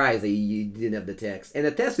very surprised that you didn't have the test. And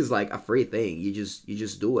the test is like a free thing. You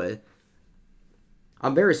just do it.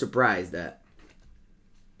 I'm very surprised that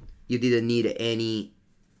you didn't need any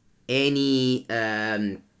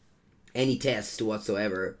test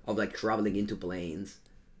whatsoever of like traveling into planes.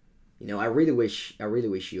 You know, I really wish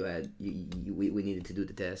you had we needed to do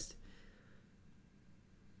the test.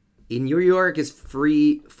 In New York is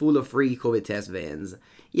full of free COVID test vans.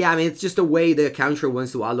 Yeah, I mean, it's just a way the country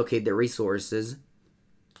wants to allocate the resources.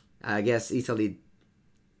 I guess Italy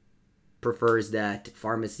prefers that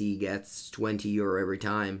pharmacy gets 20 euro every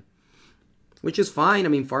time, which is fine. I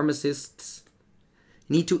mean, pharmacists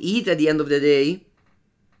need to eat at the end of the day,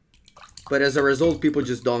 but as a result, people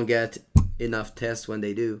just don't get enough tests when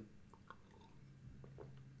they do.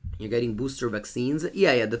 You're getting booster vaccines?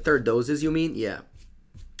 Yeah, the third doses, you mean? Yeah.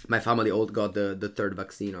 My family all got the third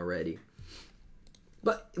vaccine already.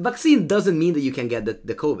 But vaccine doesn't mean that you can get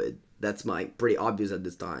the COVID. That's pretty obvious at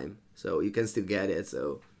this time. So you can still get it.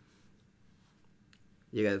 So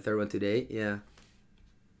you got the third one today? Yeah.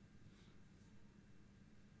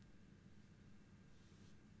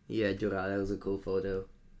 Yeah, Jura, that was a cool photo.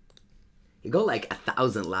 He got like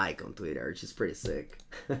 1,000 likes on Twitter, which is pretty sick.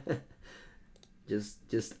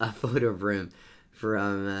 just a photo of him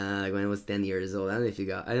from like when I was 10 years old. I don't know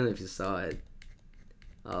if you saw it.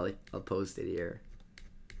 I'll post it here.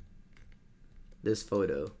 This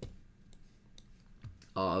photo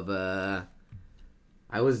of I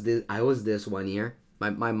was this 1 year.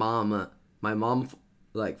 My mom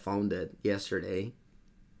like found it yesterday,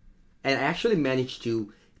 and I actually managed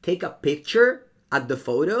to take a picture at the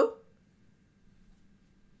photo.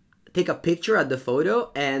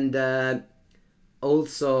 And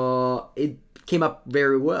also it came up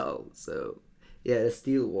very well. So yeah, the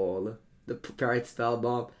steel wall, the pirate spell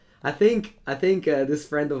bomb. I think this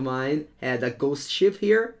friend of mine had a ghost ship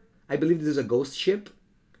here. I believe this is a ghost ship.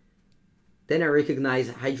 Then I recognize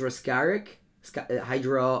Hydroblast. Sorry,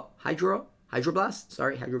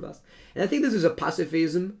 Hydroblast. And I think this is a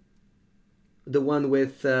pacifism. The one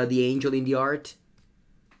with the angel in the art.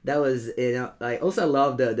 That was, I also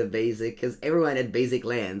love the basic, because everyone had basic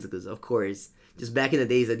lands, because of course, just back in the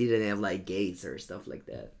days I didn't have like gates or stuff like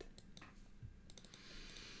that.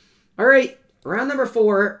 Alright, round number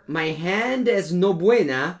 4. My hand is no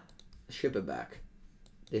buena. Ship it back.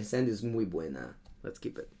 This hand is muy buena. Let's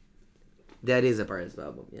keep it. That is a Pirates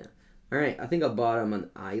album, yeah. Alright, I think I bought him an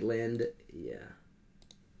island. Yeah.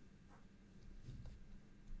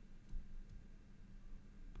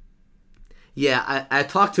 Yeah, I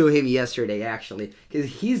talked to him yesterday actually,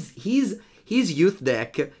 because his youth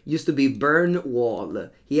deck used to be burn wall.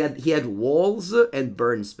 He had walls and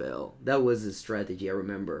burn spell. That was his strategy, I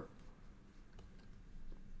remember.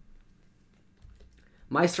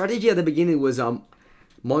 My strategy at the beginning was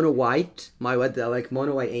mono white, like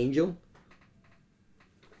mono white angel,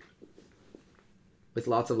 with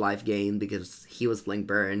lots of life gain because he was playing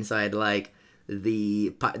burn. So I had like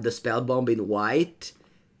the spell bomb in white.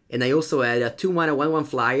 And I also had a 2-mana 1/1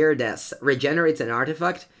 flyer that regenerates an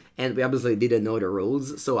artifact, and we obviously didn't know the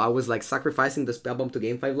rules, so I was like sacrificing the spell bomb to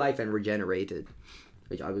gain 5 life and regenerate it,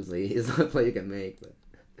 which obviously is not a play you can make. But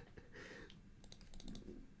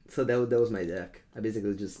so that was my deck. I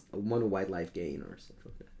basically just 1 white life gain or something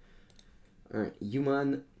like that. All right,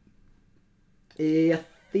 human. I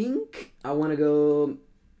think I want to go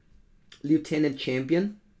Lieutenant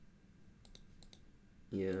Champion.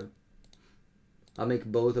 Yeah. I'll make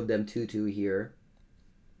both of them 2/2 here.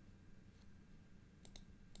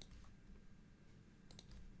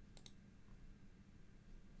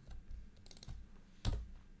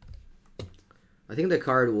 I think the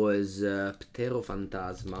card was Ptero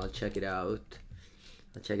Phantasma. I'll check it out.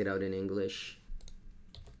 I'll check it out in English.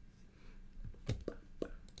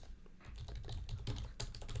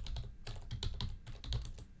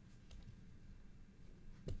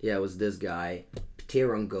 Yeah, it was this guy.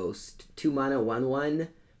 Pteron Ghost. 2-mana 1/1.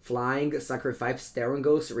 Flying, sacrifice Pteron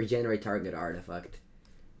Ghost, regenerate target artifact.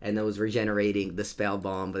 And I was regenerating the spell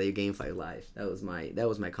bomb, but you gain 5 life. That was my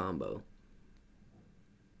combo.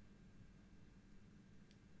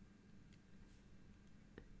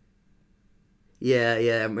 Yeah,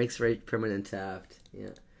 it makes permanent tapped.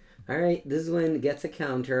 Yeah. Alright, this one gets a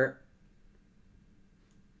counter.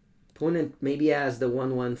 Opponent maybe has the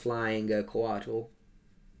 1/1 flying Coatl,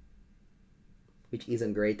 which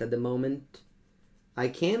isn't great at the moment. I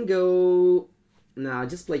can go... No,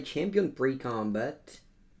 just play Champion pre-combat.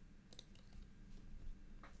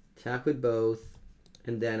 Attack with both.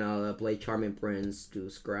 And then I'll play Charming Prince to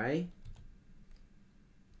scry.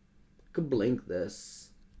 Could blink this.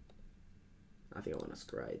 I think I want to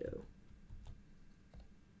scry though.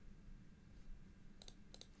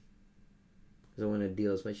 Because I want to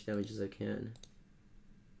deal as much damage as I can.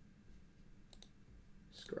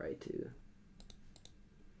 Scry 2.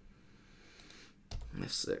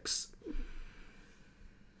 F6.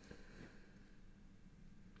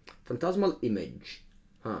 Phantasmal Image.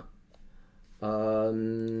 Huh.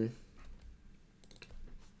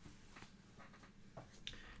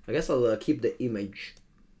 I guess I'll keep the image.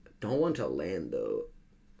 Don't want to land though.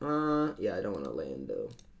 Yeah, I don't want to land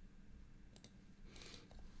though.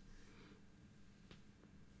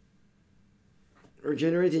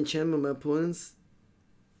 Regenerate enchantment my opponents.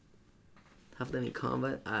 Have them in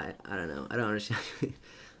combat? I don't know. I don't understand.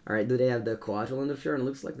 Alright, do they have the Coatl on the turn?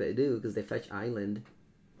 Looks like they do, because they fetch Island.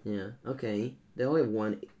 Yeah, okay. They only have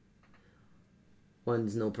one.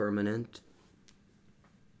 One's no permanent.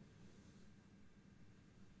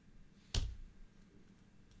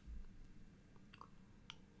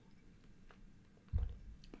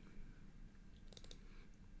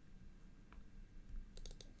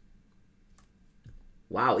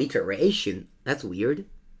 Wow, iteration. That's weird.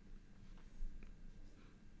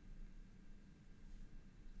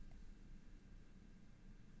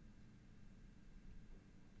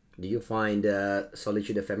 Do you find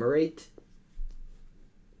Solitude Ephemerate?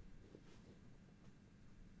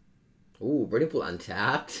 Ooh, Burning Pool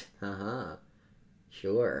untapped?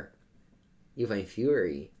 Sure. You find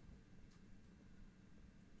Fury.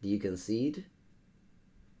 Do you concede?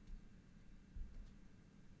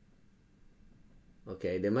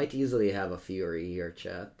 Okay, they might easily have a Fury here,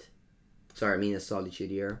 chat. Sorry, I mean a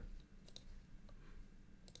Solitude here.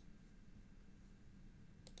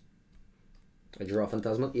 I draw a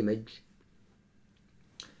Phantasmal Image.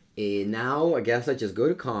 And now, I guess I just go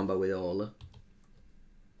to combat with all.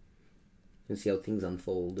 And see how things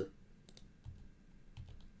unfold.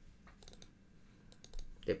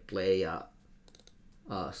 They play a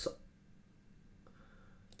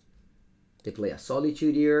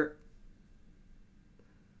Solitude here.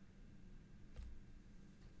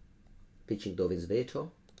 Pitching Dovin's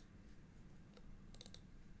Veto.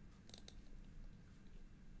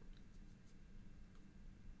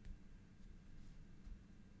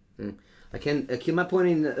 I can kill my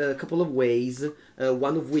opponent in a couple of ways.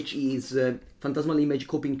 One of which is Phantasmal Image,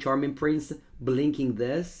 Coping Charming Prince, blinking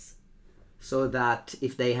this, so that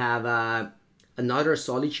if they have another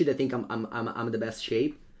Solitude, I think I'm the best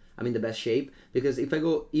shape. I'm in the best shape, because if I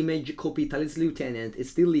go Image, Copy Talis Lieutenant,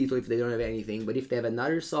 it's still lethal if they don't have anything. But if they have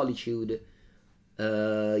another Solitude,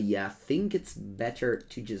 yeah, I think it's better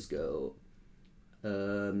to just go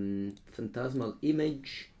Phantasmal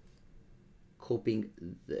Image. Coping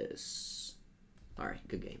this. Alright,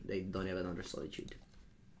 good game. They don't have another Solitude.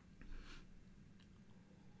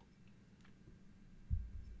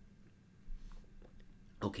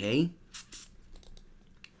 Okay.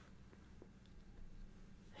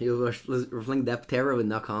 You were playing Depth Terror with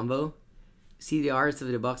no combo. See the arts of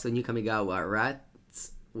the box of New Kamigawa.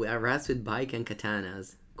 Rats with bike and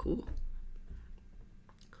katanas. Cool.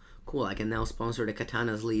 Cool, I can now sponsor the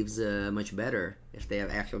katana sleeves much better if they have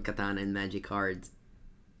actual katana and magic cards.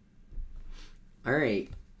 Alright.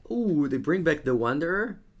 Ooh, they bring back the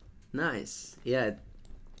Wanderer? Nice. Yeah.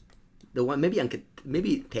 The one,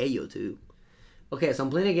 maybe Teo too. Okay, so I'm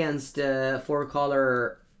playing against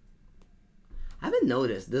 4-color. I haven't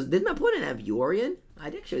noticed. Did my opponent have Yorion? I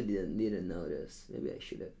actually didn't notice. Maybe I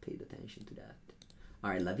should have paid attention to that.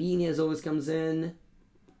 Alright, Lavinia's always comes in.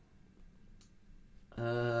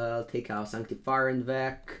 I'll take out Sanctifier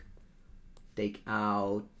Vec. Take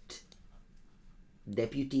out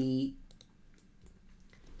Deputy.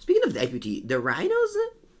 Speaking of Deputy, the Rhinos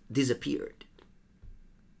disappeared.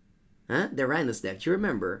 Huh? The Rhinos deck, do you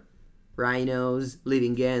remember? Rhinos,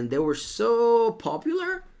 Living End, they were so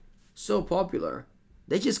popular. So popular.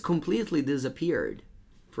 They just completely disappeared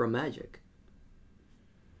from Magic.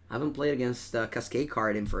 I haven't played against Cascade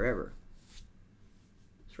card in forever.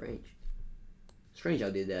 Strange. Strange how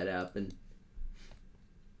did that happen.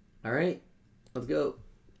 Alright, let's go.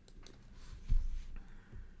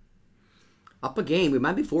 Up a game. We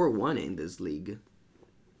might be 4-1 in this league.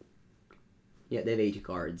 Yeah, they have 80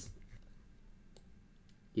 cards.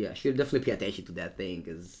 Yeah, should definitely pay attention to that thing,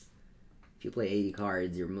 because if you play 80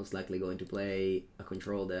 cards, you're most likely going to play a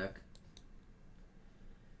control deck.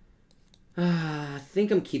 I think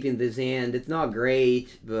I'm keeping this hand. It's not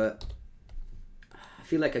great, but I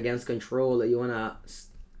feel like against control, you wanna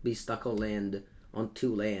be stuck on land, on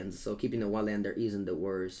 2 lands. So keeping a 1-lander isn't the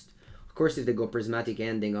worst. Of course, if they go prismatic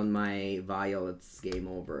ending on my Vial, it's game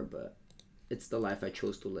over. But it's the life I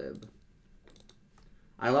chose to live.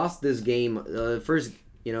 I lost this game. First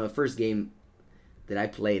game that I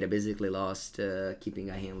played, I basically lost keeping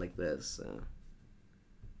a hand like this.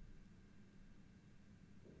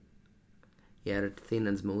 Yeah, they're thin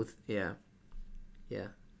and smooth. Yeah. Yeah.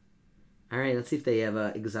 Alright, let's see if they have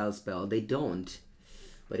a Exile spell. They don't.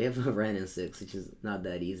 But they have a Ren and 6, which is not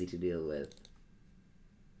that easy to deal with.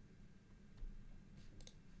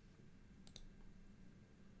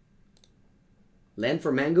 Land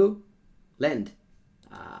for Mango? Land.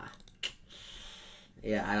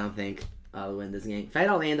 Yeah, I don't think I'll win this game. If I had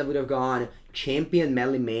a land, I would have gone Champion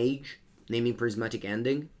Melee Mage, naming Prismatic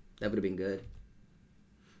Ending. That would have been good.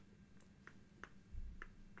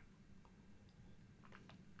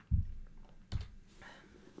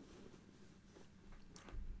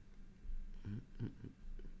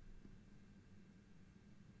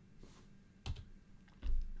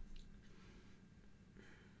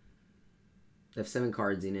 They have 7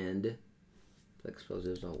 cards in end.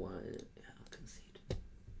 Explosives on 1. Yeah, I'll concede.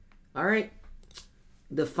 Alright.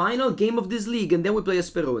 The final game of this league, and then we play a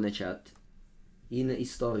Sperone chat. In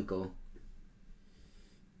Historical.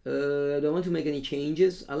 Do I want to make any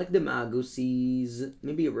changes? I like the Maguses.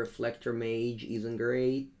 Maybe a Reflector Mage isn't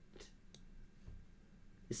great.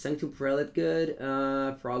 Is Sanctum Prelate good?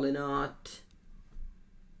 Probably not.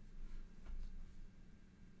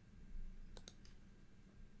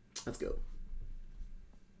 Let's go.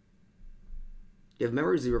 You have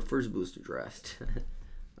Memories of your first booster draft.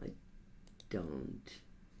 I don't.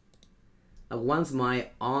 Once my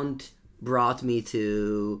aunt brought me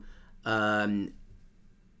to there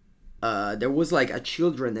was like a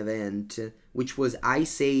children event which was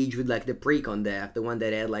Ice Age with like the Precon deck, the one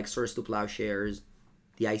that had like Swords to Plowshares,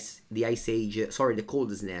 the Ice Age, sorry, the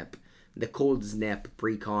Cold Snap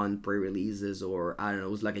Precon pre-releases, or I don't know,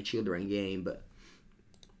 it was like a children game, but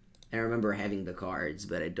I remember having the cards,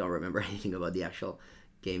 but I don't remember anything about the actual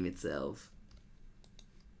game itself.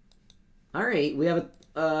 All right, we have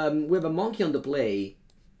a monkey on the play.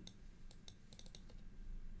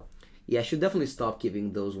 Yeah, I should definitely stop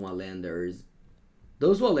keeping those 1-landers.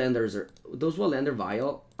 Those 1-lander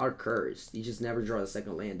Vial are cursed. You just never draw a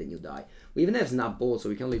second land and you die. We even have Snap Bolt, so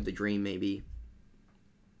we can leave the dream maybe.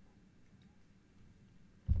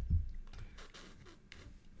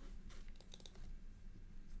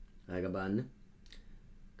 Vagabond.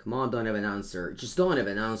 Come on, don't have an answer. Just don't have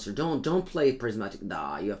an answer. Don't play Prismatic.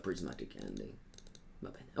 Nah, you have Prismatic Ending.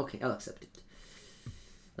 Okay, I'll accept it.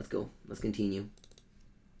 Let's go. Let's continue.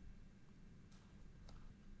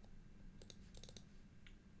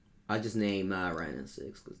 I'll just name Ryan and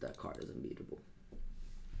 6 because that card is unbeatable.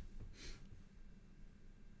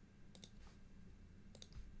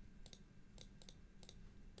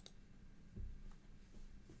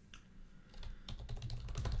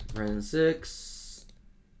 Brandon 6.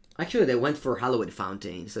 Actually, they went for Hallowed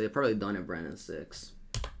Fountain, so they probably don't have Brandon 6.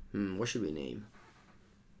 What should we name?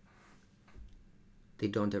 They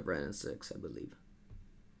don't have Brandon 6, I believe.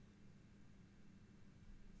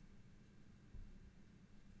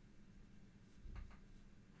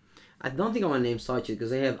 I don't think I want to name Sochi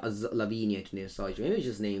because I have a Lavinia to name Sochi. Maybe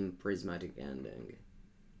just name Prismatic Ending.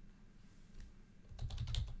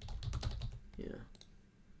 Yeah.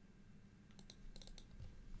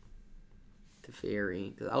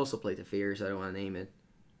 Teferi, because I also play Teferi, so I don't want to name it.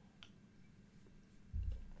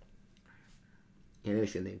 Yeah, maybe I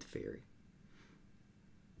should name Teferi.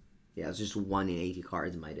 Yeah, it's just 1 in 80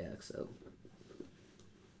 cards in my deck, so.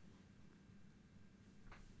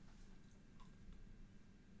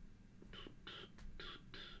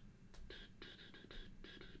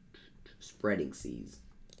 Spreading Seas.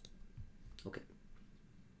 Okay.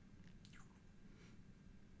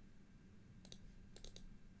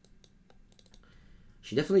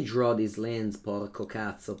 She definitely draw these lands, porco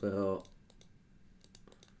cazzo, però.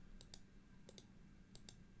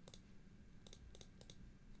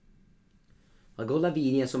 I'll go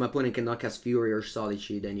Lavinia so my opponent cannot cast Fury or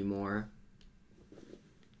Solitude anymore.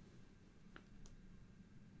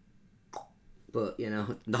 But, you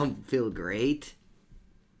know, don't feel great.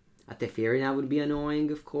 A Teferi now would be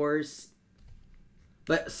annoying, of course.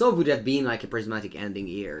 But so would have been like a Prismatic Ending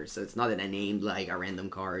here, so it's not that I named like a random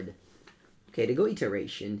card. Okay, they go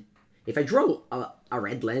Iteration. If I draw a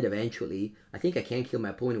red land eventually, I think I can kill my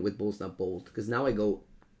opponent with Bolt Snap Bolt, because now I go...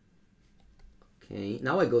 Okay,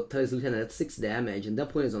 now I go Tireless Lieutenant at 6 damage, and that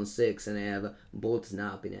opponent is on 6, and I have Bolt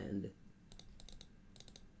Snap in end.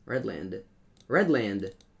 Red land. Red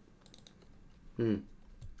land.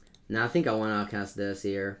 Now I think I want to cast this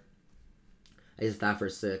here. I just die for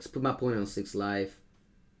 6. Put my opponent on 6 life.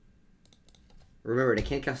 Remember, they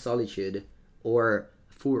can't cast Solitude or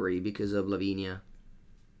Fury because of Lavinia.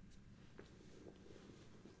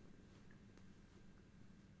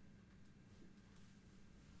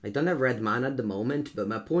 I don't have red mana at the moment, but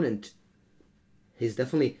my opponent, he's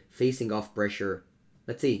definitely facing off pressure.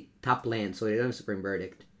 Let's see, top land, so they don't have Supreme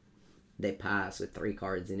Verdict. They pass with 3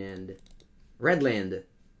 cards in hand. Red land.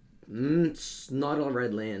 It's not all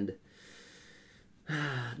red land.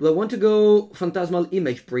 Do I want to go Phantasmal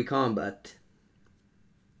Image pre-combat?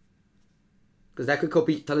 Because that could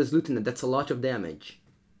copy Talus Lieutenant. That's a lot of damage.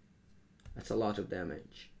 That's a lot of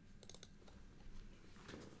damage.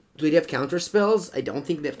 Do they have counter spells? I don't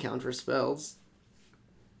think they have counter spells.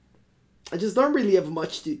 I just don't really have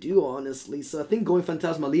much to do, honestly. So I think going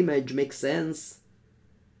Phantasmal Image makes sense.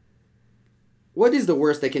 What is the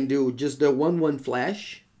worst I can do? Just the 1/1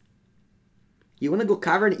 flash? You want to go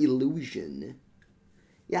Cavern Illusion?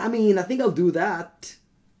 Yeah, I mean, I think I'll do that.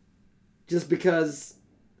 Just because...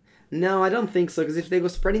 No, I don't think so. Because if they go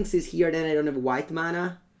Spreading Seas here, then I don't have white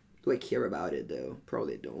mana. Do I care about it, though?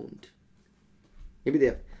 Probably don't. Maybe they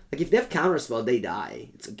have... Like, if they have Counterspell, they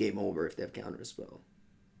die. It's a game over if they have Counterspell.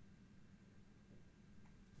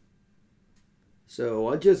 So,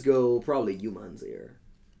 I'll just go probably Humans here.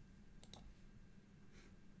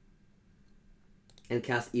 And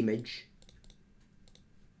cast Image.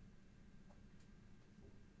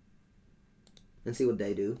 And see what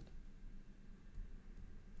they do.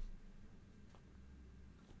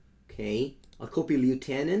 Okay, I'll copy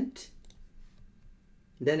Lieutenant.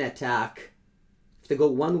 Then attack. If they go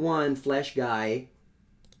 1/1 Flash Guy,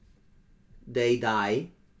 they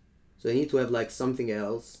die. So I need to have like something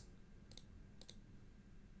else.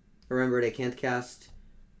 Remember, they can't cast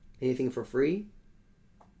anything for free.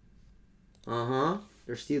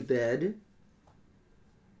 They're still dead.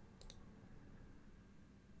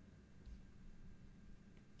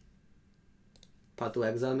 Path to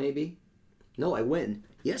Exile, maybe? No, I win.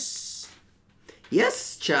 Yes!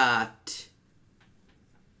 Yes, chat!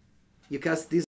 You cast these